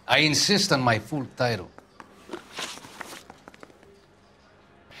 I insist on my full title.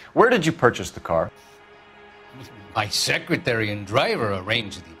 Where did you purchase the car? My secretary and driver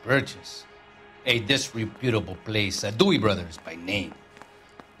arranged the purchase. A disreputable place, Dewey Brothers by name.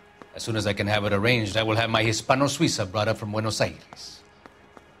 As soon as I can have it arranged, I will have my Hispano Suiza brought up from Buenos Aires.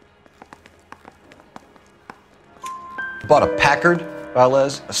 You bought a Packard,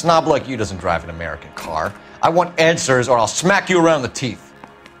 Valdez? A snob like you doesn't drive an American car. I want answers or I'll smack you around the teeth.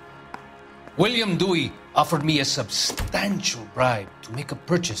 William Dewey offered me a substantial bribe to make a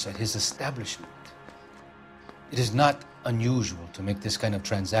purchase at his establishment. It is not unusual to make this kind of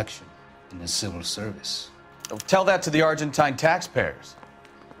transaction in the civil service. Tell that to the Argentine taxpayers.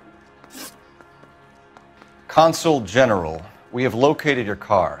 Consul General, we have located your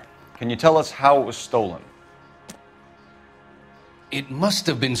car. Can you tell us how it was stolen? It must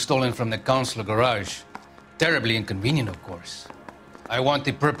have been stolen from the consular garage. Terribly inconvenient, of course. I want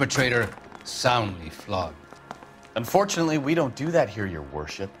the perpetrator soundly flogged. Unfortunately, we don't do that here, Your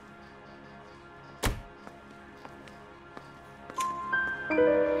Worship.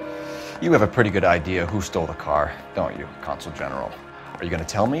 You have a pretty good idea who stole the car, don't you, Consul General? Are you going to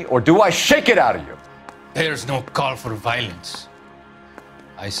tell me, or do I shake it out of you? There's no call for violence.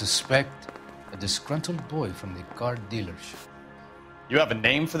 I suspect a disgruntled boy from the car dealership. You have a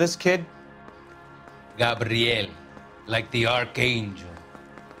name for this kid? Gabriel, like the archangel.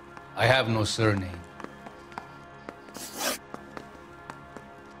 I have no surname.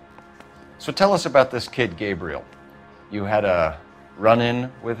 So tell us about this kid, Gabriel. You had a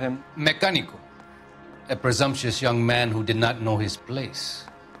run-in with him? Mecánico. A presumptuous young man who did not know his place.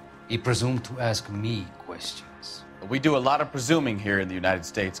 He presumed to ask me questions. We do a lot of presuming here in the United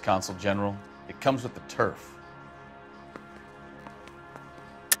States, Consul General. It comes with the turf.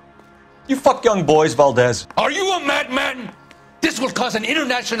 You fuck young boys, Valdez. Are you a madman? This will cause an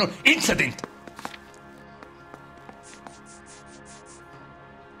international incident.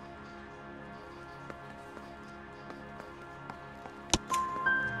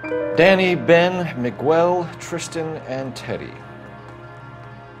 Danny, Ben, Miguel, Tristan, and Teddy.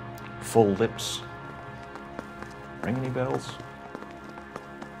 Full lips. Ring any bells?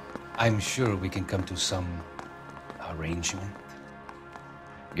 I'm sure we can come to some arrangement.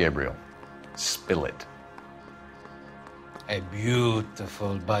 Gabriel, spill it. A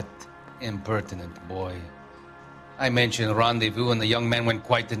beautiful but impertinent boy. I mentioned rendezvous and the young man went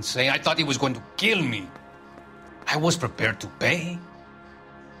quite insane. I thought he was going to kill me. I was prepared to pay.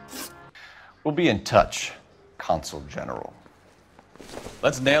 We'll be in touch, Consul General.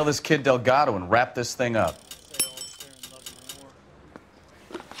 Let's nail this kid Delgado and wrap this thing up.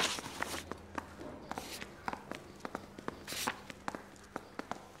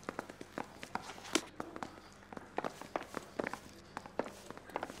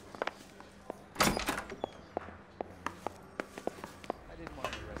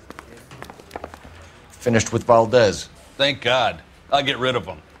 Finished with Valdez. Thank God. I'll get rid of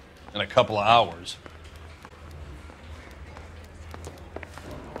him in a couple of hours.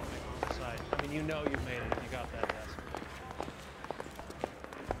 I mean, you know you've made it if you got that ass.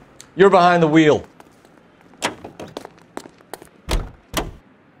 You're behind the wheel.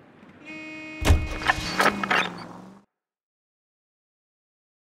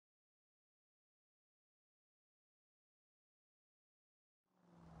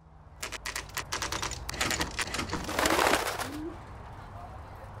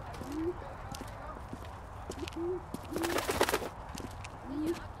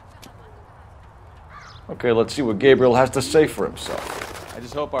 Okay, let's see what Gabriel has to say for himself. I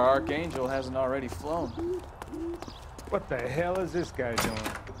just hope our Archangel hasn't already flown. What the hell is this guy doing?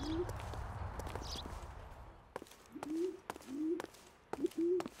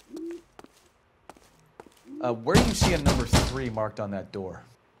 Where do you see a number 3 marked on that door?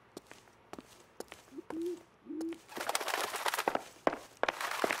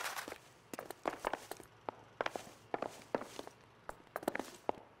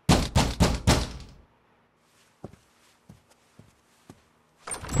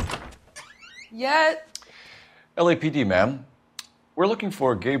 Yet. LAPD, ma'am. We're looking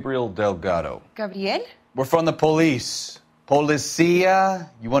for Gabriel Delgado. Gabriel? We're from the police. Policia,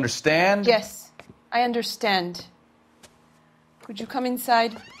 you understand? Yes, I understand. Could you come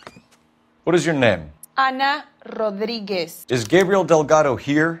inside? What is your name? Ana Rodriguez. Is Gabriel Delgado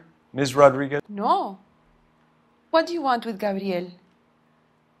here, Ms. Rodriguez? No. What do you want with Gabriel?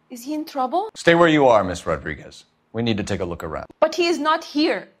 Is he in trouble? Stay where you are, Ms. Rodriguez. We need to take a look around. But he is not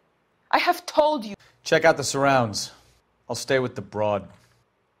here. I have told you. Check out the surrounds. I'll stay with the broad.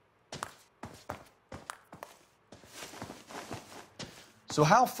 So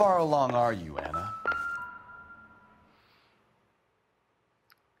how far along are you, Anna?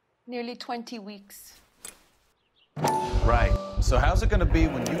 Nearly 20 weeks. Right. So how's it going to be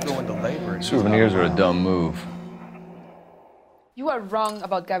when you go into labor? And Souvenirs are a dumb move. You are wrong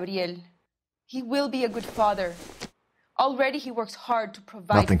about Gabriel. He will be a good father. Already he works hard to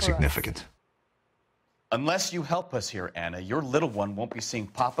provide Nothing for significant. us. Unless you help us here, Anna, your little one won't be seeing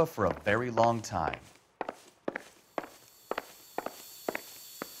Papa for a very long time.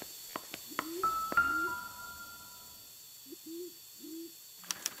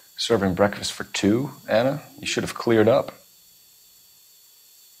 Serving breakfast for 2, Anna? You should have cleared up.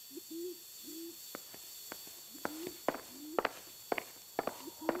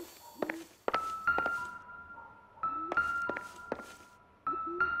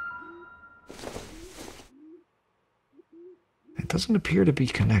 It doesn't appear to be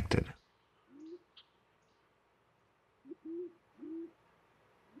connected.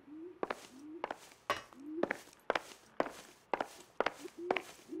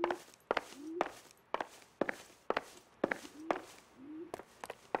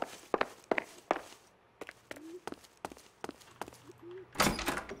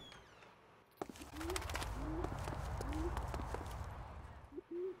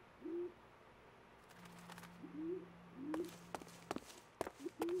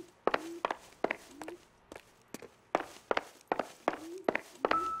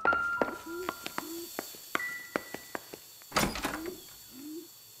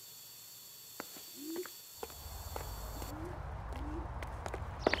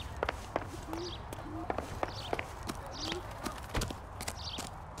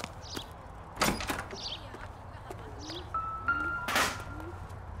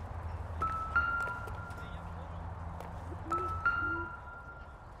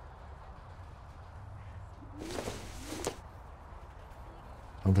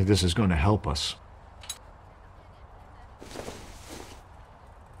 I don't think this is going to help us.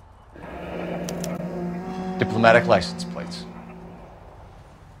 Diplomatic license plates.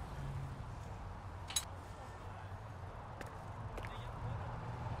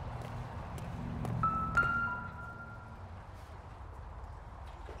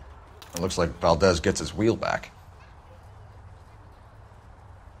 Looks like Valdez gets his wheel back.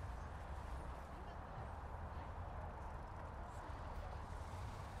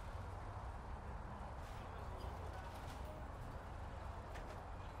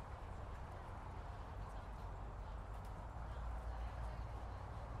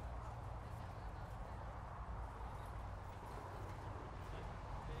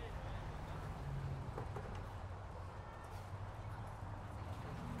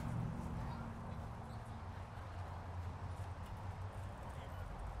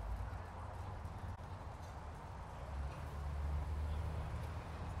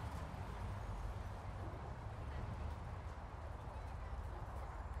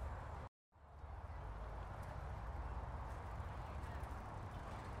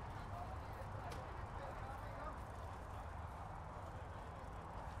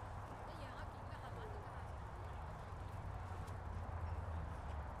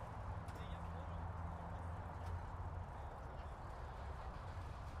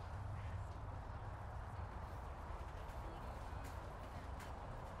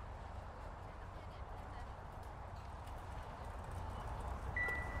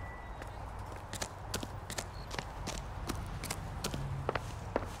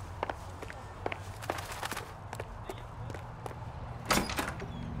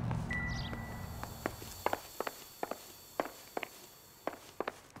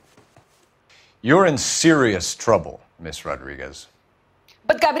 You're in serious trouble, Miss Rodriguez.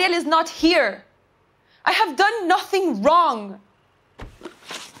 But Gabriel is not here. I have done nothing wrong.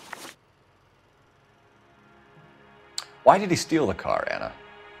 Why did he steal the car, Anna?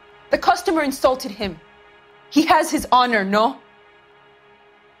 The customer insulted him. He has his honor, no?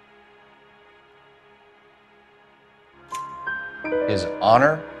 His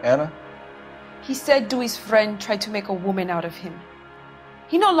honor, Anna? He said Dewey's friend tried to make a woman out of him.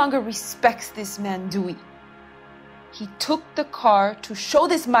 He no longer respects this man, Dewey. He took the car to show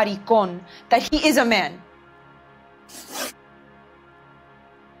this maricón that he is a man.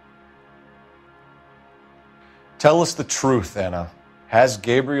 Tell us the truth, Anna. Has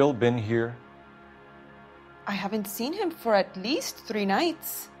Gabriel been here? I haven't seen him for at least 3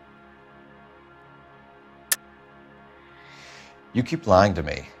 nights. You keep lying to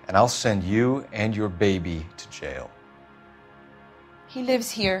me, and I'll send you and your baby to jail. He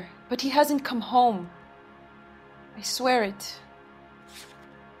lives here, but he hasn't come home. I swear it.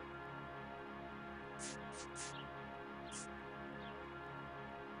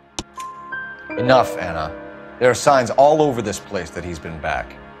 Enough, Anna. There are signs all over this place that he's been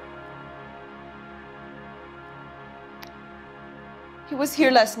back. He was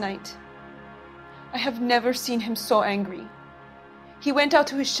here last night. I have never seen him so angry. He went out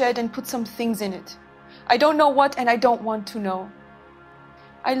to his shed and put some things in it. I don't know what, and I don't want to know.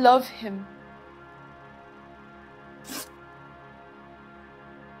 I love him.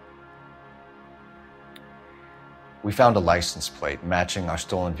 We found a license plate matching our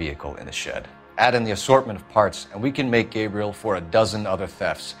stolen vehicle in the shed. Add in the assortment of parts, and we can make Gabriel for a dozen other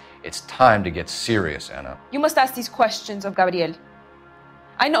thefts. It's time to get serious, Anna. You must ask these questions of Gabriel.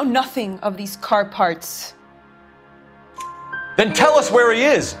 I know nothing of these car parts. Then tell us where he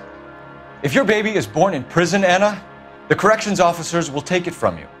is! If your baby is born in prison, Anna, the corrections officers will take it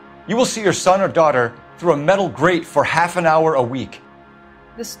from you. You will see your son or daughter through a metal grate for half an hour a week.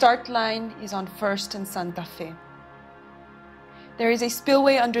 The start line is on 1st and Santa Fe. There is a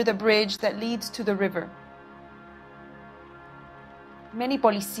spillway under the bridge that leads to the river. Many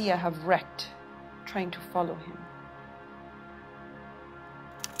policia have wrecked trying to follow him.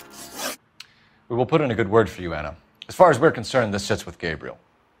 We will put in a good word for you, Anna. As far as we're concerned, this sits with Gabriel.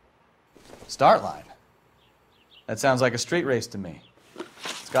 Start line? That sounds like a street race to me.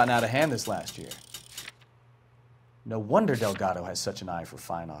 It's gotten out of hand this last year. No wonder Delgado has such an eye for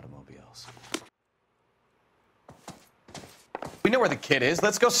fine automobiles. We know where the kid is.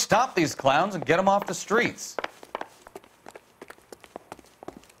 Let's go stop these clowns and get them off the streets.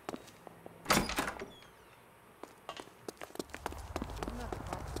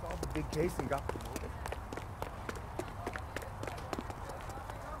 Big case and got promoted.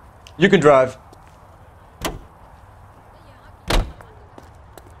 You can drive.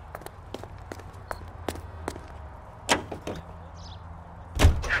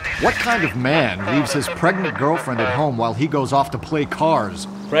 What kind of man leaves his pregnant girlfriend at home while he goes off to play cars?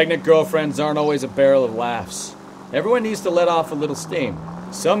 Pregnant girlfriends aren't always a barrel of laughs. Everyone needs to let off a little steam.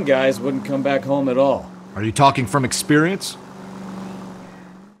 Some guys wouldn't come back home at all. Are you talking from experience?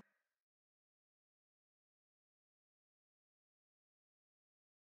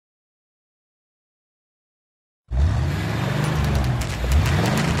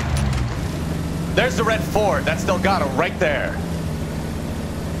 There's the red Ford. That's Delgado right there.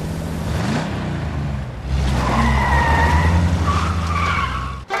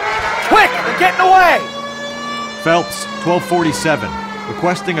 Quick! They're getting away! Phelps, 1247.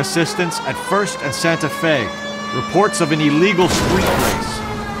 Requesting assistance at 1st and Santa Fe. Reports of an illegal street race.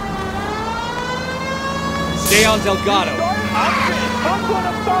 Stay on Delgado. I'm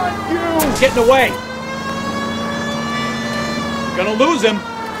gonna find you! He's getting away. We're gonna lose him.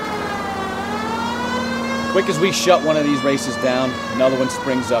 Quick as we shut one of these races down, another one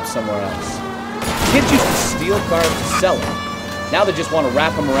springs up somewhere else. Kids used to steal cars to sell them. Now they just want to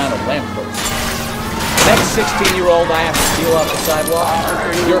wrap them around a lamppost. The next 16-year-old I have to steal off the sidewalk,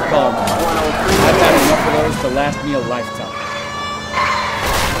 you're calling me. I've had enough of those to last me a lifetime.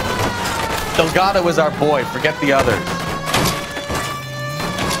 Delgado is our boy. Forget the others.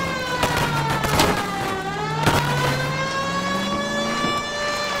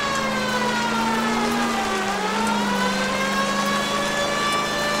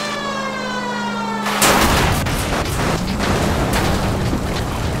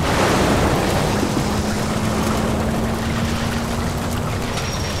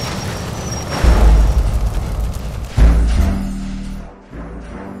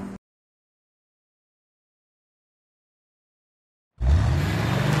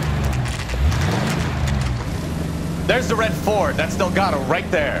 There's the red Ford. That's Delgado right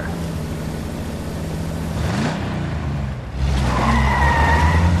there.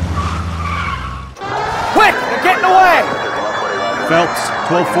 Quick! They're getting away! Phelps,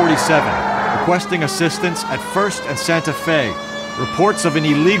 1247. Requesting assistance at 1st and Santa Fe. Reports of an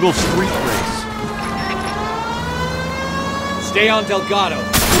illegal street race. Stay on Delgado.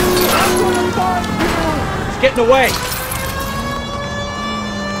 He's getting away.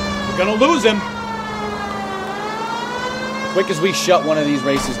 We're gonna lose him. Quick as we shut one of these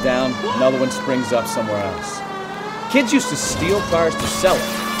races down, another one springs up somewhere else. Kids used to steal cars to sell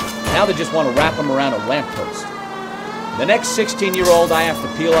them. Now they just want to wrap them around a lamppost. The next 16-year-old I have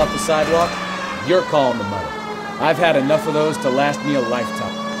to peel off the sidewalk, you're calling the mother. I've had enough of those to last me a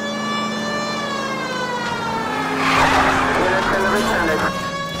lifetime.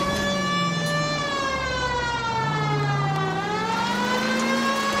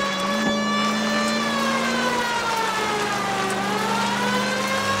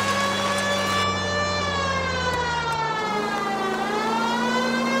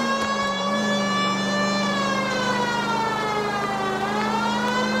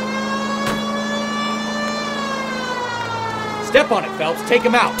 Step on it, Phelps. Take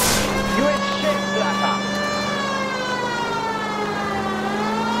him out. You ain't shit, Blackhawk.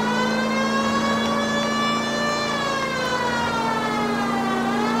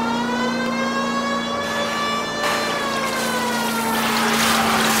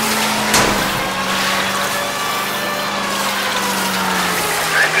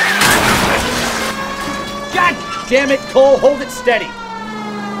 God damn it, Cole. Hold it steady.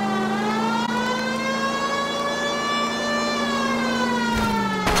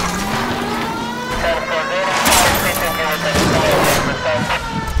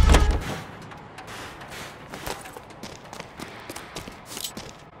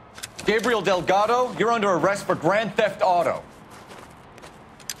 Gabriel Delgado, you're under arrest for grand theft auto.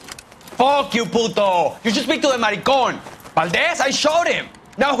 Fuck you, puto! You should speak to the maricon. Valdez, I showed him.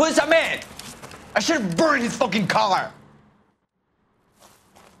 Now who's the man? I should have burned his fucking car.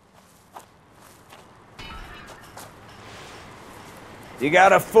 You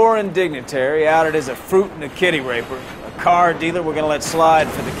got a foreign dignitary outed as a fruit and a kitty raper, a car dealer we're gonna let slide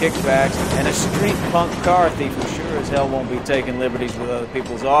for the kickbacks, and a street punk car thief who sure as hell won't be taking liberties with other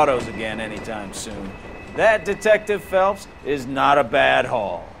people's autos again anytime soon. That, Detective Phelps, is not a bad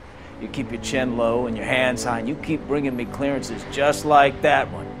haul. You keep your chin low and your hands high, and you keep bringing me clearances just like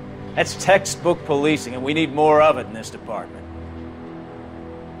that one. That's textbook policing, and we need more of it in this department.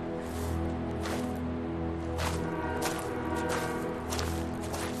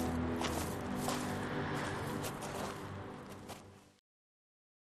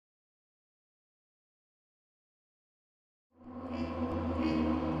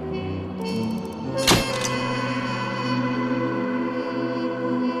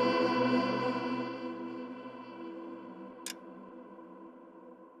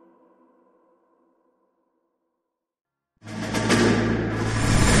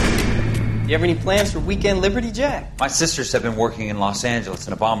 You have any plans for Weekend Liberty, Jack? My sisters have been working in Los Angeles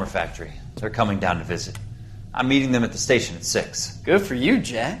in a bomber factory. They're coming down to visit. I'm meeting them at the station at 6. Good for you,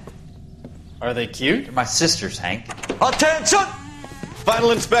 Jack. Are they cute? They're my sisters, Hank. Attention!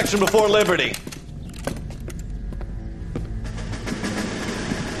 Final inspection before Liberty.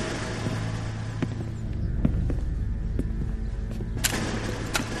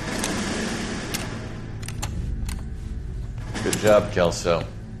 Good job, Kelso.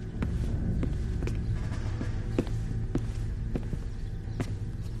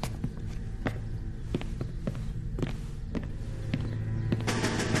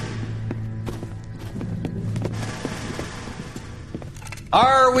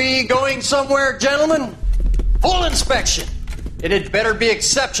 Are we going somewhere, gentlemen? Full inspection. It had better be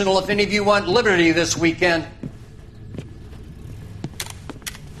exceptional if any of you want liberty this weekend.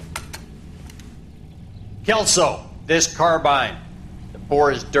 Kelso, this carbine. The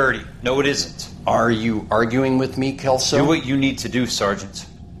bore is dirty. No, it isn't. Are you arguing with me, Kelso? Do what you need to do, Sergeant.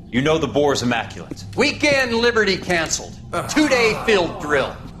 You know the bore is immaculate. Weekend liberty canceled. 2-day field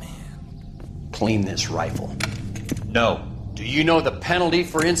drill. Clean this rifle. No. Do you know the penalty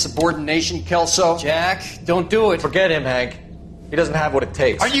for insubordination, Kelso? Jack, don't do it. Forget him, Hank. He doesn't have what it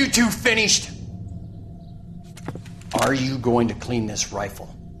takes. Are you two finished? Are you going to clean this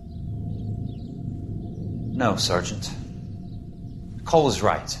rifle? No, Sergeant. Cole is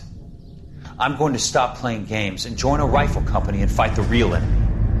right. I'm going to stop playing games and join a rifle company and fight the real enemy.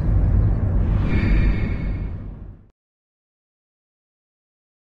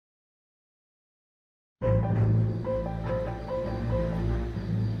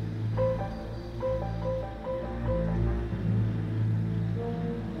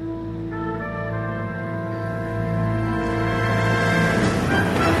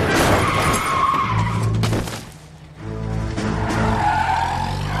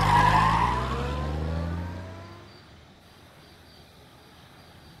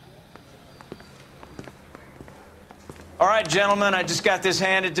 All right, gentlemen, I just got this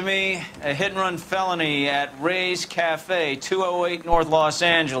handed to me. A hit-and-run felony at Ray's Cafe, 208 North Los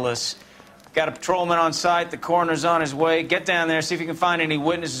Angeles. Got a patrolman on site. The coroner's on his way. Get down there, see if you can find any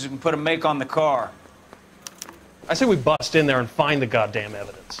witnesses who can put a make on the car. I say we bust in there and find the goddamn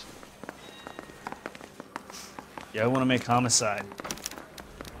evidence. Yeah, I want to make homicide.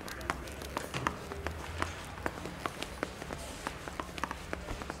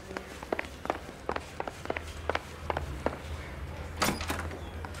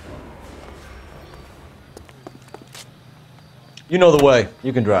 You know the way.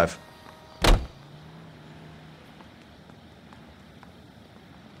 You can drive.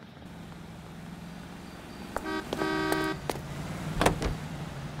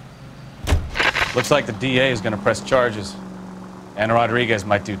 Looks like the DA is going to press charges. Anna Rodriguez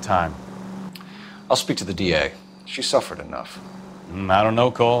might do time. I'll speak to the DA. She suffered enough. I don't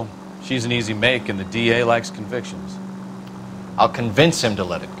know, Cole. She's an easy make, and the DA likes convictions. I'll convince him to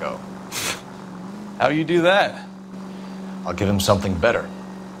let it go. How do you do that? I'll give him something better.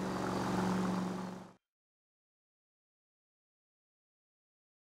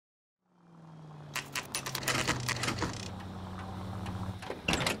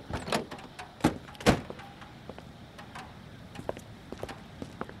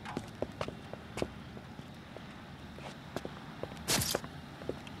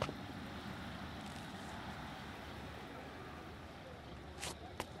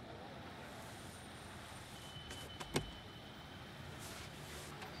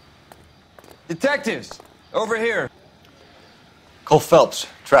 Detectives, over here. Cole Phelps,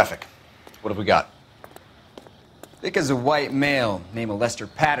 traffic. What have we got? Vic is a white male named Lester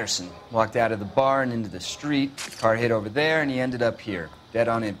Patterson. Walked out of the bar and into the street. Car hit over there, and he ended up here. Dead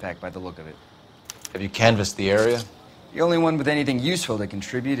on impact by the look of it. Have you canvassed the area? The only one with anything useful to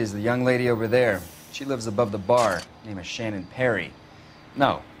contribute is the young lady over there. She lives above the bar. Name is Shannon Perry.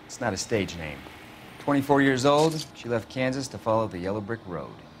 No, it's not a stage name. 24 years old, she left Kansas to follow the Yellow Brick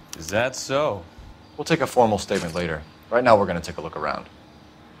Road. Is that so? We'll take a formal statement later. Right now, we're going to take a look around.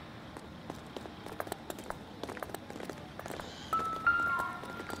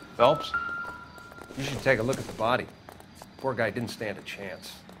 Phelps, you should take a look at the body. Poor guy didn't stand a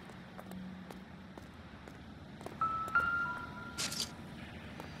chance.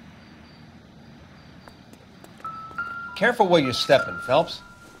 Careful where you're stepping, Phelps.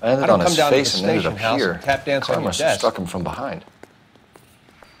 I ended don't on come his down to the face and ended station up house here. and tap dance Car on your must have desk. struck him from behind.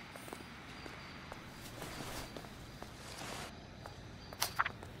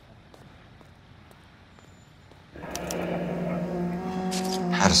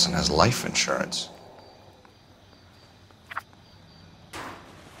 Patterson has life insurance.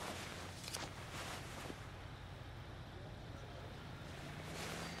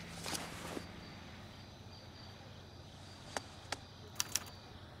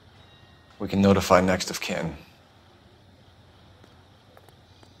 We can notify next of kin.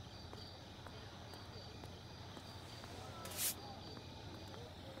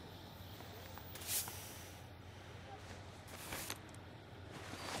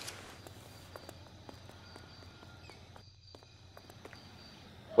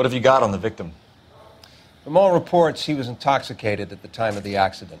 What have you got on the victim? From all reports, he was intoxicated at the time of the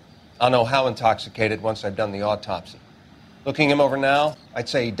accident. I'll know how intoxicated once I've done the autopsy. Looking him over now, I'd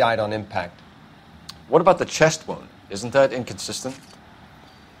say he died on impact. What about the chest wound? Isn't that inconsistent?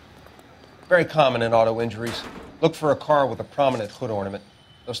 Very common in auto injuries. Look for a car with a prominent hood ornament.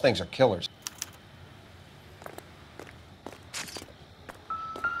 Those things are killers.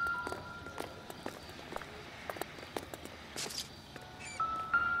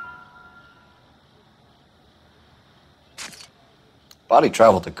 Body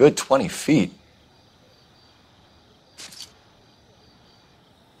traveled a good 20 feet.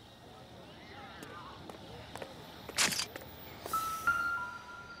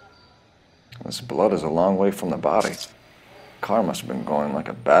 This blood is a long way from the body. Car must have been going like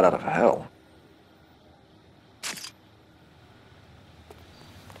a bat out of hell.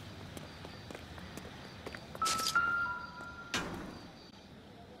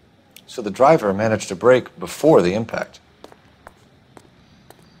 So the driver managed to brake before the impact.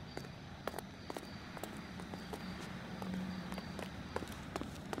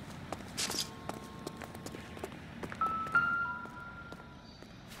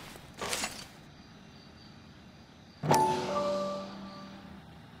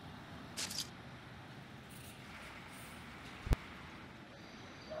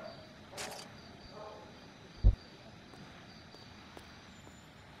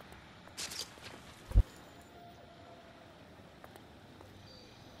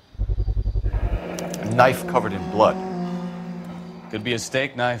 Knife covered in blood. Could be a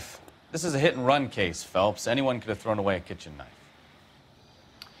steak knife. This is a hit-and-run case, Phelps. Anyone could have thrown away a kitchen knife.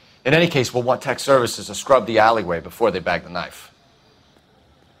 In any case, we'll want tech services to scrub the alleyway before they bag the knife.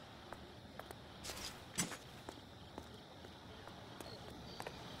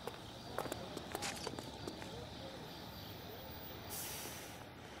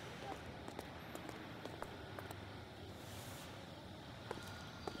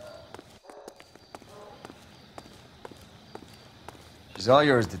 She's all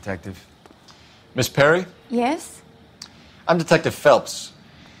yours, Detective. Miss Perry? Yes? I'm Detective Phelps.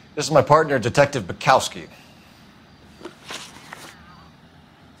 This is my partner, Detective Bukowski.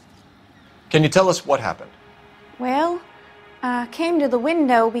 Can you tell us what happened? Well, I came to the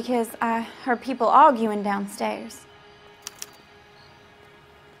window because I heard people arguing downstairs.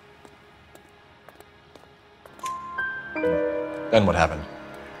 Then what happened?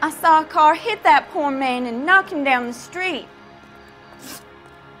 I saw a car hit that poor man and knock him down the street.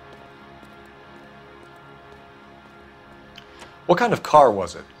 What kind of car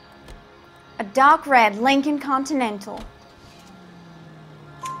was it? A dark red Lincoln Continental.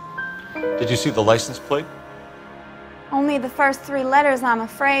 Did you see the license plate? Only the first 3 letters, I'm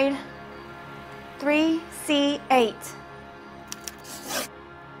afraid. 3C8.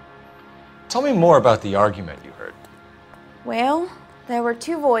 Tell me more about the argument you heard. Well, there were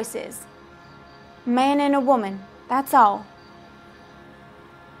 2 voices. A man and a woman, that's all.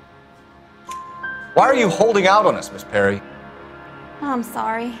 Why are you holding out on us, Miss Perry? I'm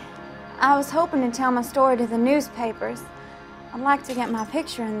sorry. I was hoping to tell my story to the newspapers. I'd like to get my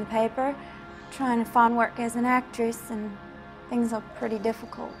picture in the paper. Trying to find work as an actress, and things are pretty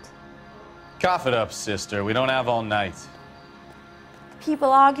difficult. Cough it up, sister. We don't have all night.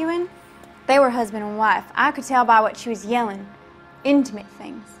 People arguing? They were husband and wife. I could tell by what she was yelling. Intimate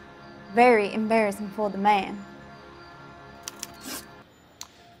things. Very embarrassing for the man.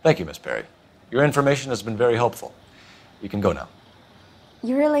 Thank you, Miss Perry. Your information has been very helpful. You can go now.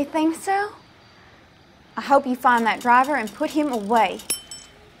 You really think so? I hope you find that driver and put him away.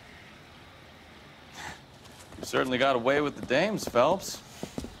 You certainly got away with the dames, Phelps.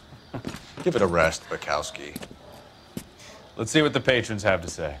 Give it a rest, Bukowski. Let's see what the patrons have to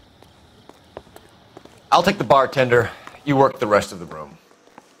say. I'll take the bartender. You work the rest of the room.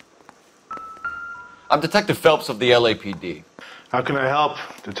 I'm Detective Phelps of the LAPD. How can I help,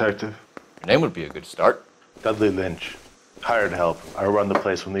 Detective? Your name would be a good start. Dudley Lynch. Hired help. I run the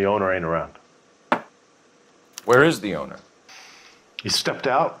place when the owner ain't around. Where is the owner? He stepped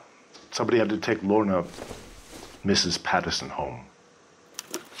out. Somebody had to take Lorna, Mrs. Patterson, home.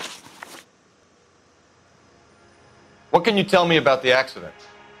 What can you tell me about the accident?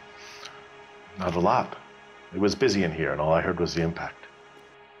 Not a lot. It was busy in here, and all I heard was the impact.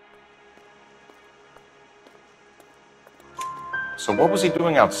 So what was he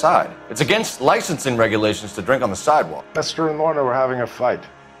doing outside? It's against licensing regulations to drink on the sidewalk. Lester and Lorna were having a fight.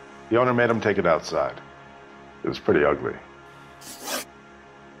 The owner made him take it outside. It was pretty ugly.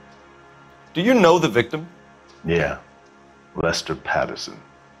 Do you know the victim? Yeah. Lester Patterson.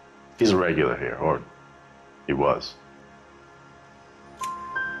 He's a regular here, or he was.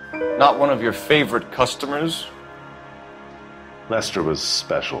 Not one of your favorite customers? Lester was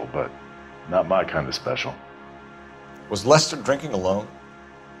special, but not my kind of special. Was Lester drinking alone?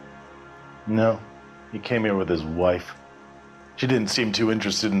 No. He came here with his wife. She didn't seem too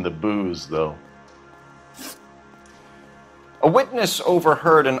interested in the booze, though. A witness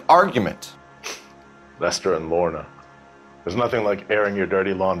overheard an argument. Lester and Lorna. There's nothing like airing your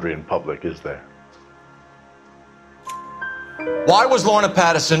dirty laundry in public, is there? Why was Lorna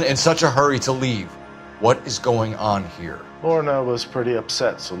Patterson in such a hurry to leave? What is going on here? Lorna was pretty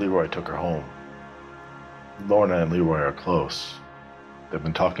upset, so Leroy took her home. Lorna and Leroy are close. They've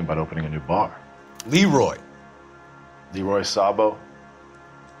been talking about opening a new bar. Leroy? Leroy Sabo,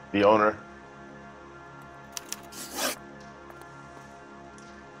 the owner.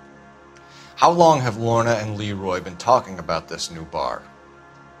 How long have Lorna and Leroy been talking about this new bar?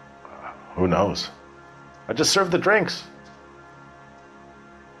 Who knows? I just served the drinks.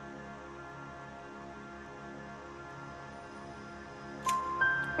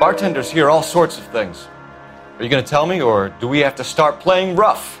 Bartenders hear all sorts of things. Are you going to tell me, or do we have to start playing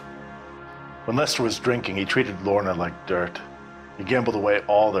rough? When Lester was drinking, he treated Lorna like dirt. He gambled away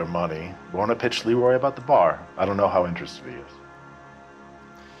all their money. Lorna pitched Leroy about the bar. I don't know how interested he is.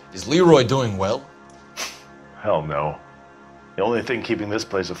 Is Leroy doing well? Hell no. The only thing keeping this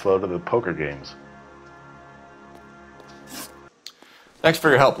place afloat are the poker games. Thanks for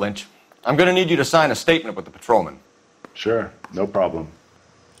your help, Lynch. I'm going to need you to sign a statement with the patrolman. Sure, no problem.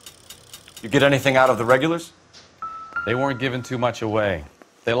 You get anything out of the regulars? They weren't giving too much away.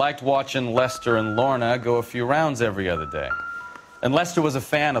 They liked watching Lester and Lorna go a few rounds every other day. And Lester was a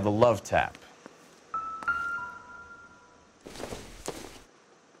fan of the love tap.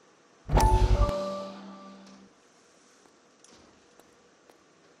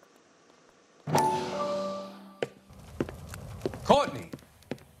 Courtney,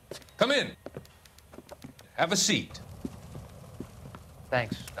 come in. Have a seat.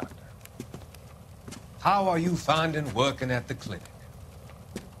 Thanks, Doctor. How are you finding working at the clinic?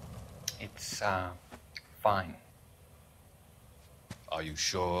 It's, fine. Are you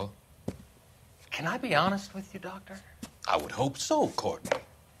sure? Can I be honest with you, Doctor? I would hope so, Courtney.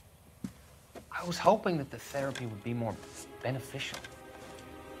 I was hoping that the therapy would be more beneficial.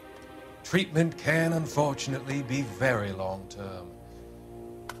 Treatment can, unfortunately, be very long-term.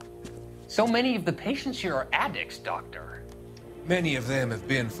 So many of the patients here are addicts, Doctor. Many of them have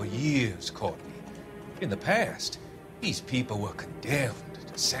been for years, Courtney. In the past, these people were condemned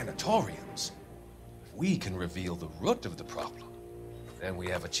to sanatoriums. If we can reveal the root of the problem, then we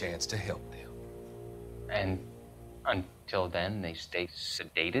have a chance to help them. And until then, they stay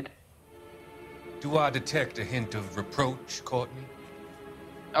sedated? Do I detect a hint of reproach, Courtney?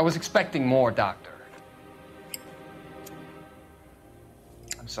 I was expecting more, Doctor.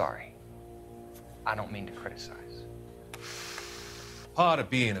 I'm sorry. I don't mean to criticize. Part of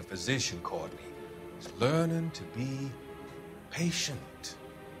being a physician, Courtney, is learning to be patient.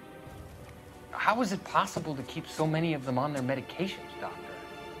 How is it possible to keep so many of them on their medications, Doctor?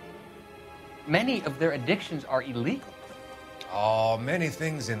 Many of their addictions are illegal. Oh, many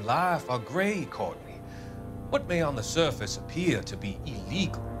things in life are gray, Courtney. What may on the surface appear to be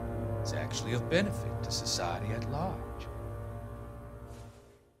illegal is actually of benefit to society at large.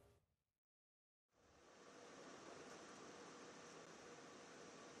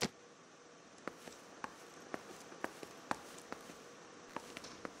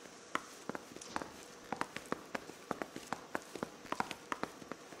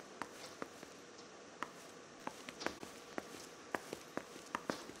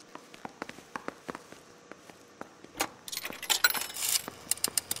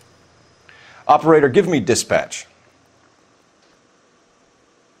 Operator, give me dispatch.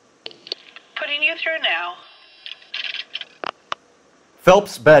 Putting you through now.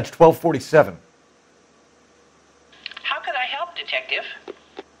 Phelps, badge 1247. How could I help, Detective?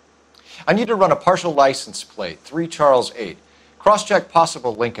 I need to run a partial license plate, 3 Charles 8. Cross-check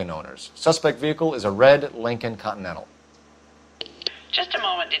possible Lincoln owners. Suspect vehicle is a red Lincoln Continental. Just a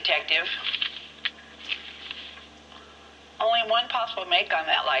moment, Detective. Only one possible make on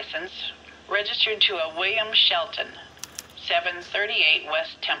that license. Registered to a William Shelton, 738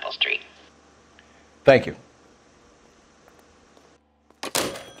 West Temple Street. Thank you.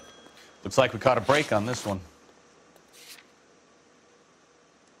 Looks like we caught a break on this one.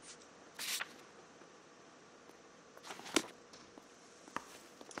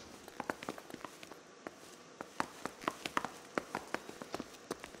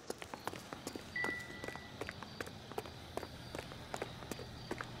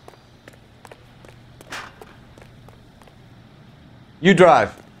 You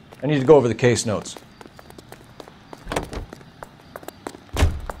drive. I need to go over the case notes.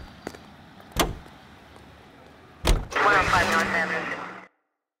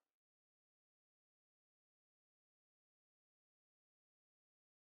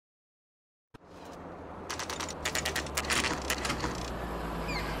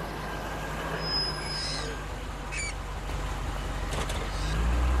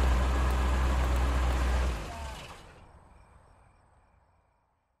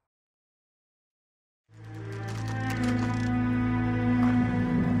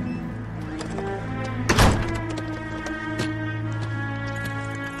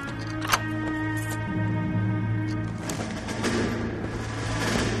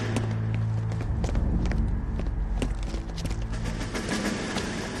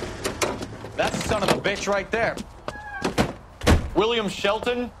 That's the son of a bitch right there. William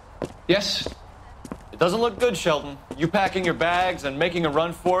Shelton? Yes? It doesn't look good, Shelton. You packing your bags and making a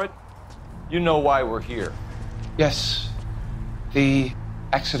run for it? You know why we're here. Yes. The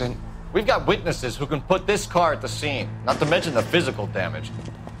accident. We've got witnesses who can put this car at the scene, not to mention the physical damage.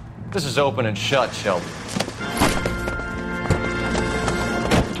 This is open and shut, Shelton.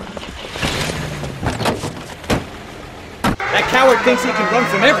 That coward thinks he can run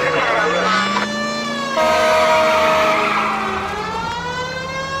from everything.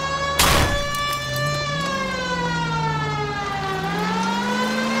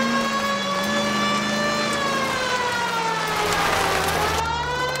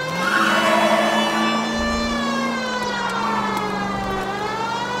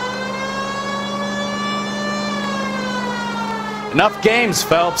 Enough games,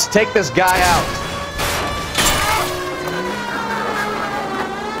 Phelps. Take this guy out.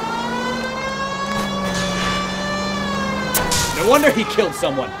 No wonder he killed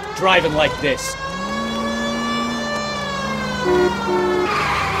someone, driving like this.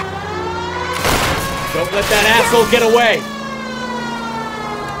 Don't let that asshole get away.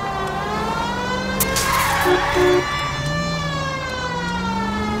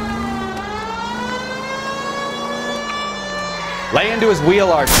 Lay into his wheel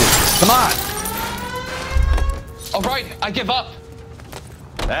arches. Come on. All right, I give up.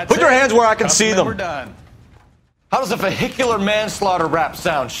 Put your hands where I can see them. We're done. How does a vehicular manslaughter rap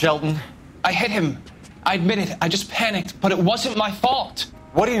sound, Shelton? I hit him. I admit it. I just panicked, but it wasn't my fault.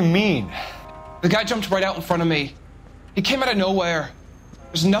 What do you mean? The guy jumped right out in front of me. He came out of nowhere.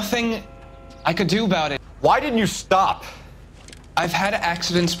 There's nothing I could do about it. Why didn't you stop? I've had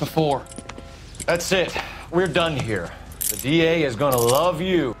accidents before. That's it. We're done here. The DA is gonna love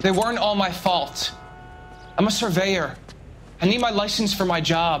you. They weren't all my fault. I'm a surveyor. I need my license for my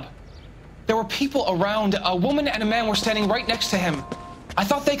job. There were people around. A woman and a man were standing right next to him. I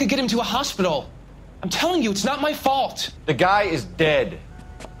thought they could get him to a hospital. I'm telling you, it's not my fault. The guy is dead,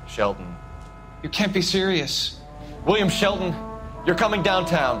 Shelton. You can't be serious. William Shelton, you're coming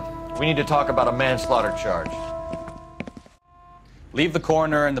downtown. We need to talk about a manslaughter charge. Leave the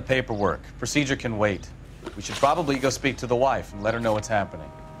coroner and the paperwork. Procedure can wait. We should probably go speak to the wife and let her know what's happening.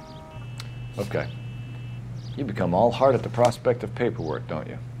 Okay. You become all heart at the prospect of paperwork, don't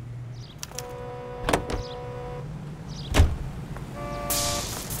you?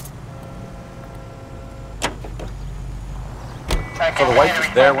 So the wife was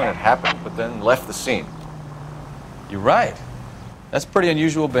there when it happened, but then left the scene. You're right. That's pretty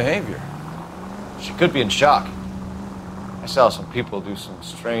unusual behavior. She could be in shock. I saw some people do some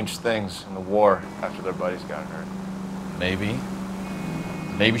strange things in the war after their buddies got hurt. Maybe.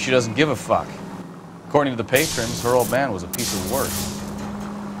 Maybe she doesn't give a fuck. According to the patrons, her old man was a piece of work.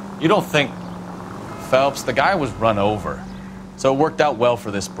 You don't think... Phelps, the guy was run over. So it worked out well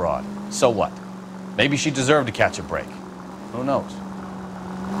for this broad. So what? Maybe she deserved to catch a break. Who knows?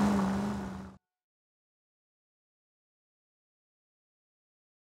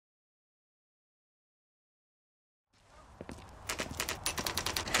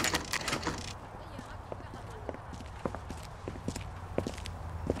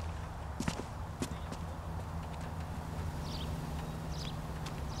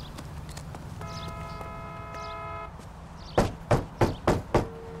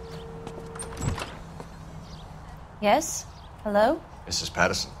 Yes? Hello? Mrs.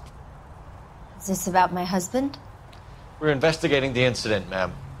 Patterson. Is this about my husband? We're investigating the incident,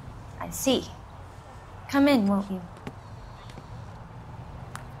 ma'am. I see. Come in, won't you?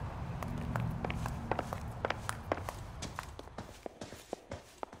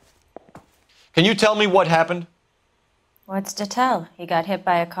 Can you tell me what happened? What's to tell? He got hit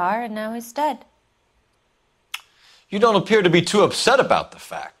by a car and now he's dead. You don't appear to be too upset about the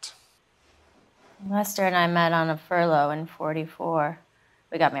fact. Lester and I met on a furlough in '44.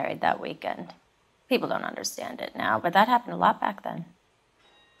 We got married that weekend. People don't understand it now, but that happened a lot back then.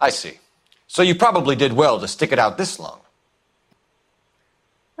 I see. So you probably did well to stick it out this long.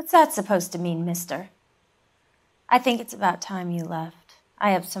 What's that supposed to mean, mister? I think it's about time you left.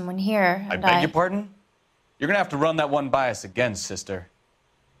 I have someone here, I and beg your pardon? You're gonna have to run that one by us again, sister.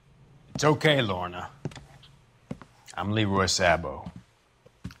 It's okay, Lorna. I'm Leroy Sabo.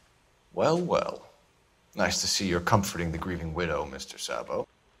 Well, well. Nice to see you're comforting the grieving widow, Mr. Sabo.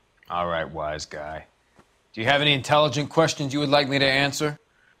 All right, wise guy. Do you have any intelligent questions you would like me to answer?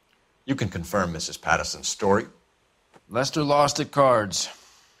 You can confirm Mrs. Patterson's story. Lester lost at cards.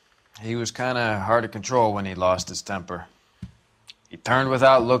 He was kind of hard to control when he lost his temper. He turned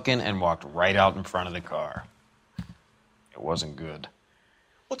without looking and walked right out in front of the car. It wasn't good.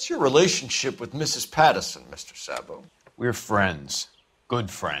 What's your relationship with Mrs. Patterson, Mr. Sabo? We're friends. Good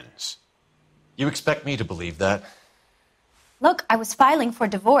friends. You expect me to believe that? Look, I was filing for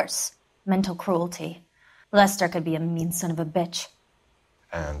divorce. Mental cruelty. Lester could be a mean son of a bitch.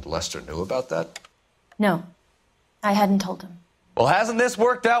 And Lester knew about that? No, I hadn't told him. Well, hasn't this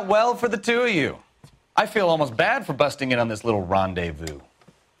worked out well for the two of you? I feel almost bad for busting in on this little rendezvous.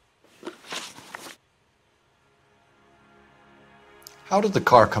 How did the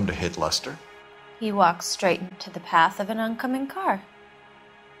car come to hit Lester? He walked straight into the path of an oncoming car.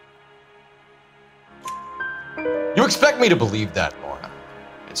 You expect me to believe that, Lorna?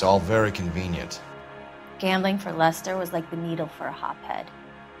 It's all very convenient. Gambling for Lester was like the needle for a hophead.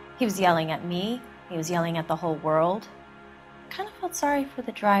 He was yelling at me. He was yelling at the whole world. I kind of felt sorry for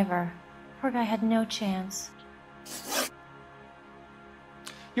the driver. Poor guy had no chance.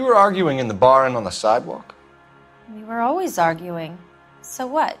 You were arguing in the bar and on the sidewalk? We were always arguing. So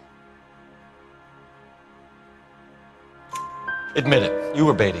what? Admit it. You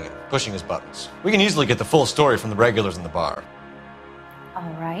were baiting him, pushing his buttons. We can easily get the full story from the regulars in the bar. All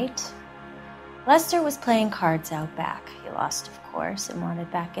right. Lester was playing cards out back. He lost, of course, and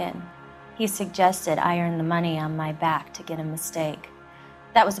wanted back in. He suggested I earn the money on my back to get a mistake.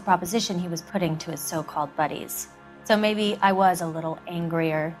 That was the proposition he was putting to his so-called buddies. So maybe I was a little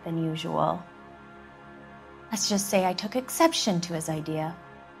angrier than usual. Let's just say I took exception to his idea.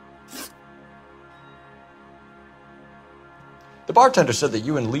 The bartender said that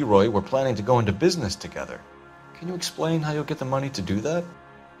you and Leroy were planning to go into business together. Can you explain how you'll get the money to do that?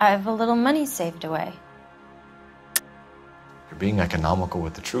 I have a little money saved away. You're being economical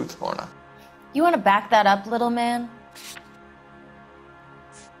with the truth, Lorna. You want to back that up, little man?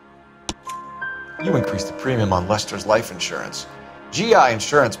 You increased the premium on Lester's life insurance. GI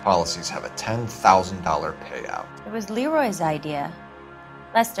insurance policies have a $10,000 payout. It was Leroy's idea.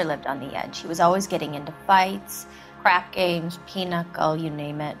 Lester lived on the edge. He was always getting into fights, crap games, pinochle, you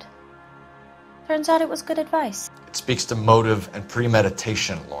name it. Turns out it was good advice. It speaks to motive and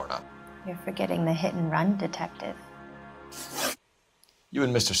premeditation, Lorna. You're forgetting the hit-and-run detective. You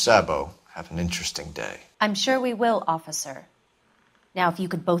and Mr. Sabo have an interesting day. I'm sure we will, officer. Now, if you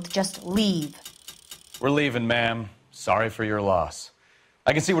could both just leave. We're leaving, ma'am. Sorry for your loss.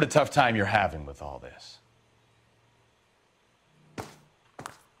 I can see what a tough time you're having with all this.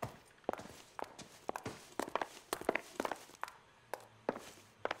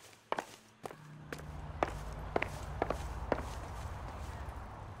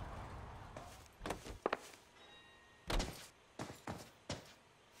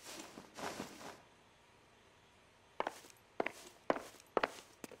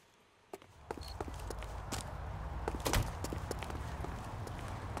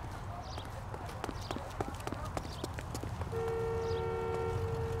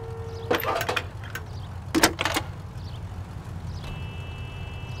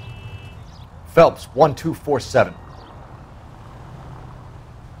 Phelps, 1247.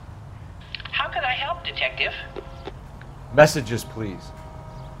 How could I help, Detective? Messages, please.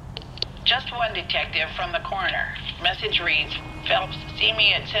 Just one detective from the coroner. Message reads, Phelps, see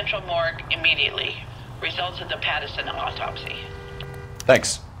me at Central Morgue immediately. Results of the Patterson autopsy.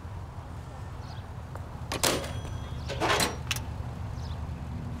 Thanks.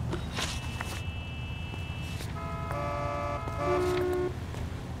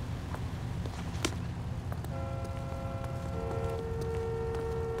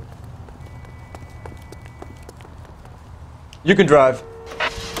 You can drive.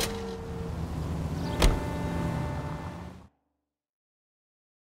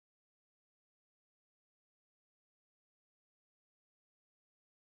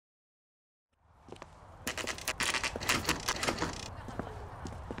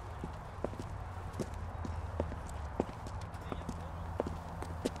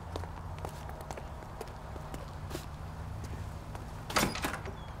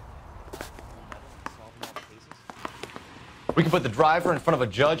 We could put the driver in front of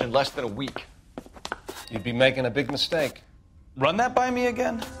a judge in less than a week. You'd be making a big mistake. Run that by me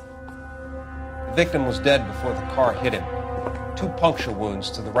again? The victim was dead before the car hit him. 2 puncture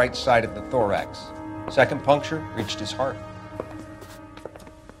wounds to the right side of the thorax. Second puncture reached his heart.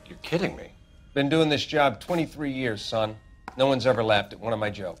 You're kidding me. Been doing this job 23 years, son. No one's ever laughed at one of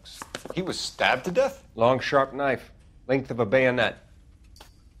my jokes. He was stabbed to death? Long, sharp knife. Length of a bayonet.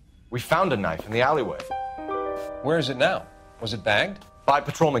 We found a knife in the alleyway. Where is it now? Was it bagged? By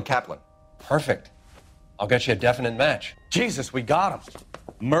Patrolman Kaplan. Perfect. I'll get you a definite match. Jesus, we got him.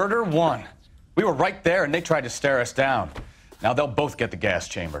 Murder 1. We were right there and they tried to stare us down. Now they'll both get the gas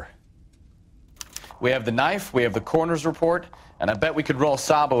chamber. We have the knife, we have the coroner's report, and I bet we could roll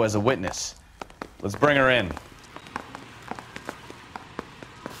Sabo as a witness. Let's bring her in.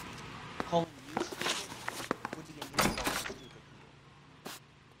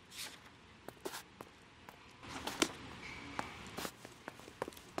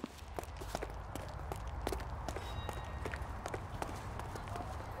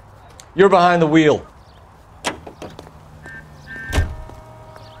 You're behind the wheel.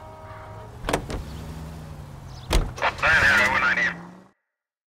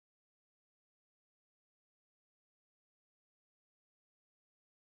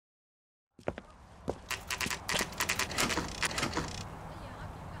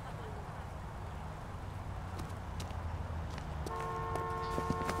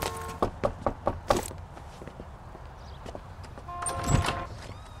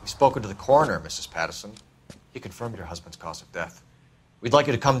 Spoken to the coroner, Mrs. Patterson. He confirmed your husband's cause of death. We'd like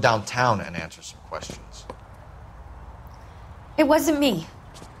you to come downtown and answer some questions. It wasn't me.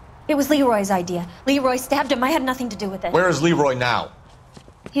 It was Leroy's idea. Leroy stabbed him. I had nothing to do with it. Where is Leroy now?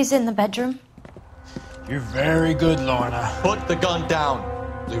 He's in the bedroom. You're very good, Lorna. Put the gun down,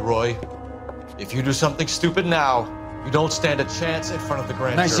 Leroy. If you do something stupid now, you don't stand a chance in front of the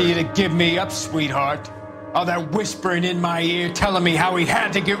grand jury. Nice of you to give me up, sweetheart. All that whispering in my ear telling me how he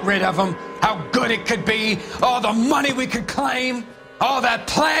had to get rid of him, how good it could be, all the money we could claim, all that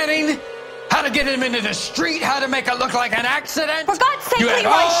planning, how to get him into the street, how to make it look like an accident. For God's sake, you had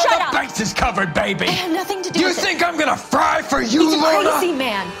Leroy, all shut the up! bases covered, baby. I had nothing to do You with it. think I'm gonna fry for you, He's a Lorna? crazy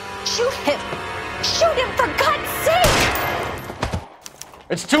man. Shoot him. Shoot him, for God's sake!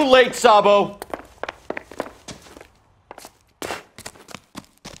 It's too late, Sabo.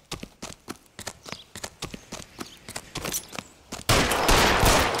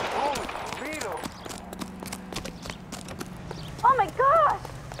 Oh my gosh!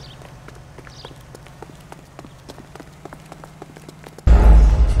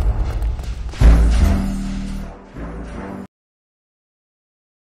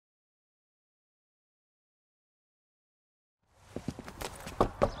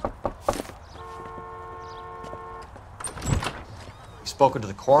 We've spoken to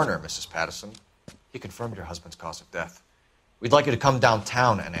the coroner, Mrs. Patterson. He confirmed your husband's cause of death. We'd like you to come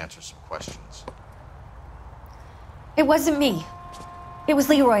downtown and answer some questions. It wasn't me. It was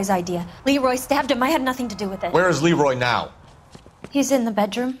Leroy's idea. Leroy stabbed him. I had nothing to do with it. Where is Leroy now? He's in the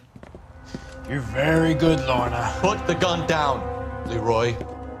bedroom. You're very good, Lorna. Put the gun down, Leroy.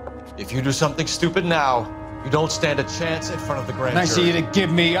 If you do something stupid now, you don't stand a chance in front of the grand Nice of jury. you to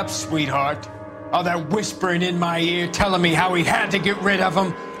give me up, sweetheart. All that whispering in my ear telling me how he had to get rid of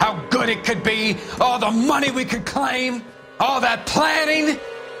him, how good it could be, all the money we could claim, all that planning,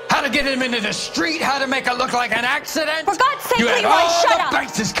 how to get him into the street, how to make it look like an accident. For God's sake, you had Leroy, all shut the up!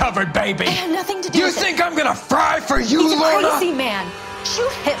 bases covered, baby. I had nothing to do You with it. think I'm gonna fry for you, He's a Lorna? crazy man.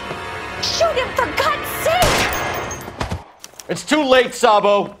 Shoot him. Shoot him, for God's sake! It's too late,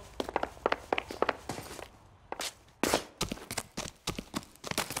 Sabo.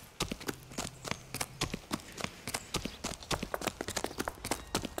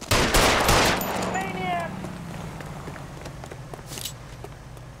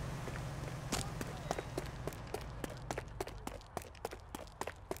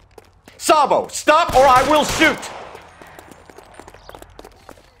 Sabo, stop or I will shoot!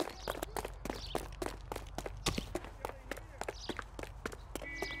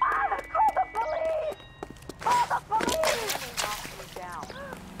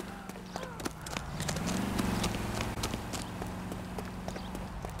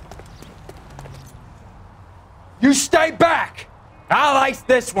 You stay back! I'll ice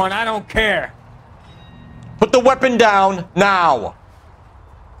this one, I don't care. Put the weapon down now!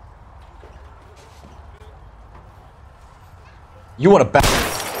 You want to back?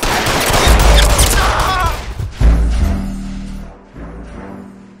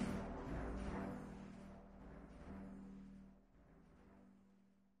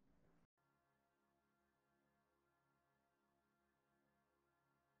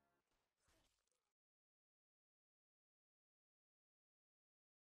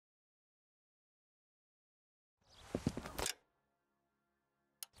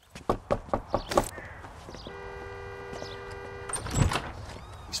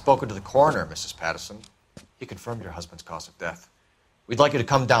 spoken to the coroner, Mrs. Patterson. He confirmed your husband's cause of death. We'd like you to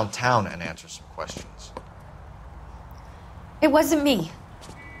come downtown and answer some questions. It wasn't me.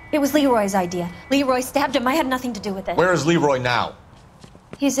 It was Leroy's idea. Leroy stabbed him. I had nothing to do with it. Where is Leroy now?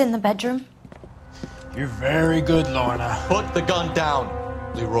 He's in the bedroom. You're very good, Lorna. Put the gun down,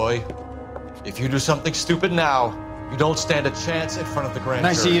 Leroy. If you do something stupid now, you don't stand a chance in front of the grand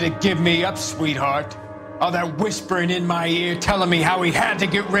jury. Nice of you to give me up, sweetheart. All that whispering in my ear telling me how we had to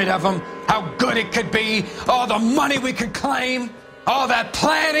get rid of him, how good it could be, all the money we could claim, all that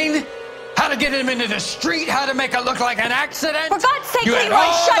planning, how to get him into the street, how to make it look like an accident. For God's sake, you had Leroy,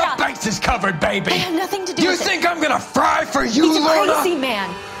 all shut the up! bases covered, baby. I had nothing to do you with it. You think I'm gonna fry for you, He's a Lorna? crazy man.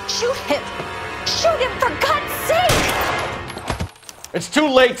 Shoot him. Shoot him, for God's sake! It's too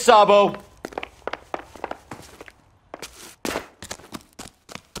late, Sabo.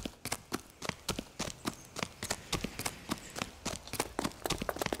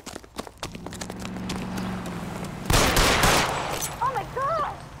 Oh my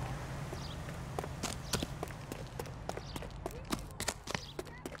God!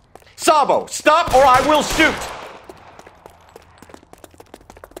 Sabo, stop or I will shoot!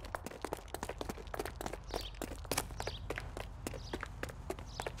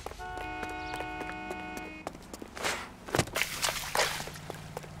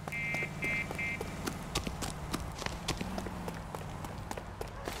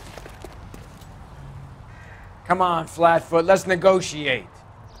 Come on, Flatfoot, let's negotiate.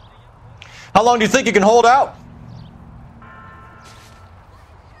 How long do you think you can hold out?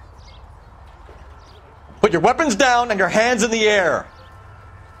 Put your weapons down and your hands in the air.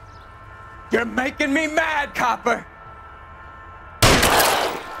 You're making me mad, copper.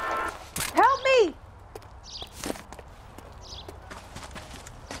 Help me!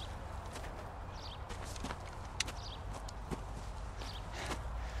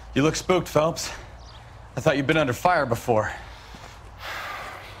 You look spooked, Phelps. I thought you'd been under fire before.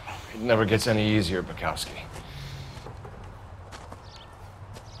 It never gets any easier, Bukowski.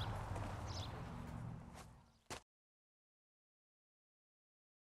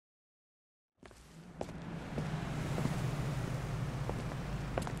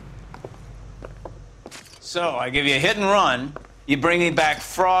 So, I give you a hit and run. You bring me back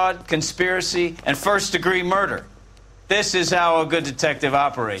fraud, conspiracy, and first-degree murder. This is how a good detective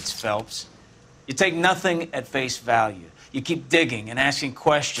operates, Phelps. You take nothing at face value. You keep digging and asking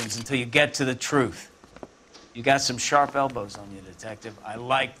questions until you get to the truth. You got some sharp elbows on you, detective. I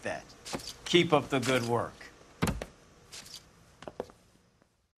like that. Keep up the good work.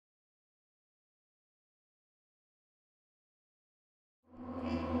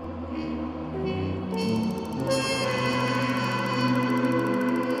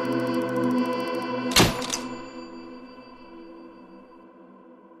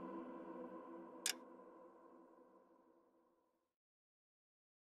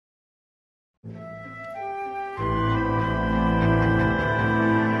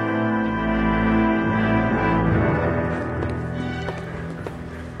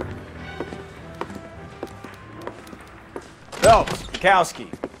 Phelps, Bukowski.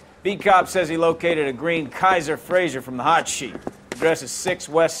 Beat cop says he located a green Kaiser Fraser from the hot sheet. Address is 6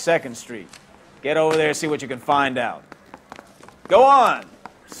 West 2nd Street. Get over there and see what you can find out. Go on.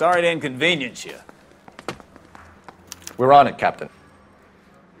 Sorry to inconvenience you. We're on it, Captain.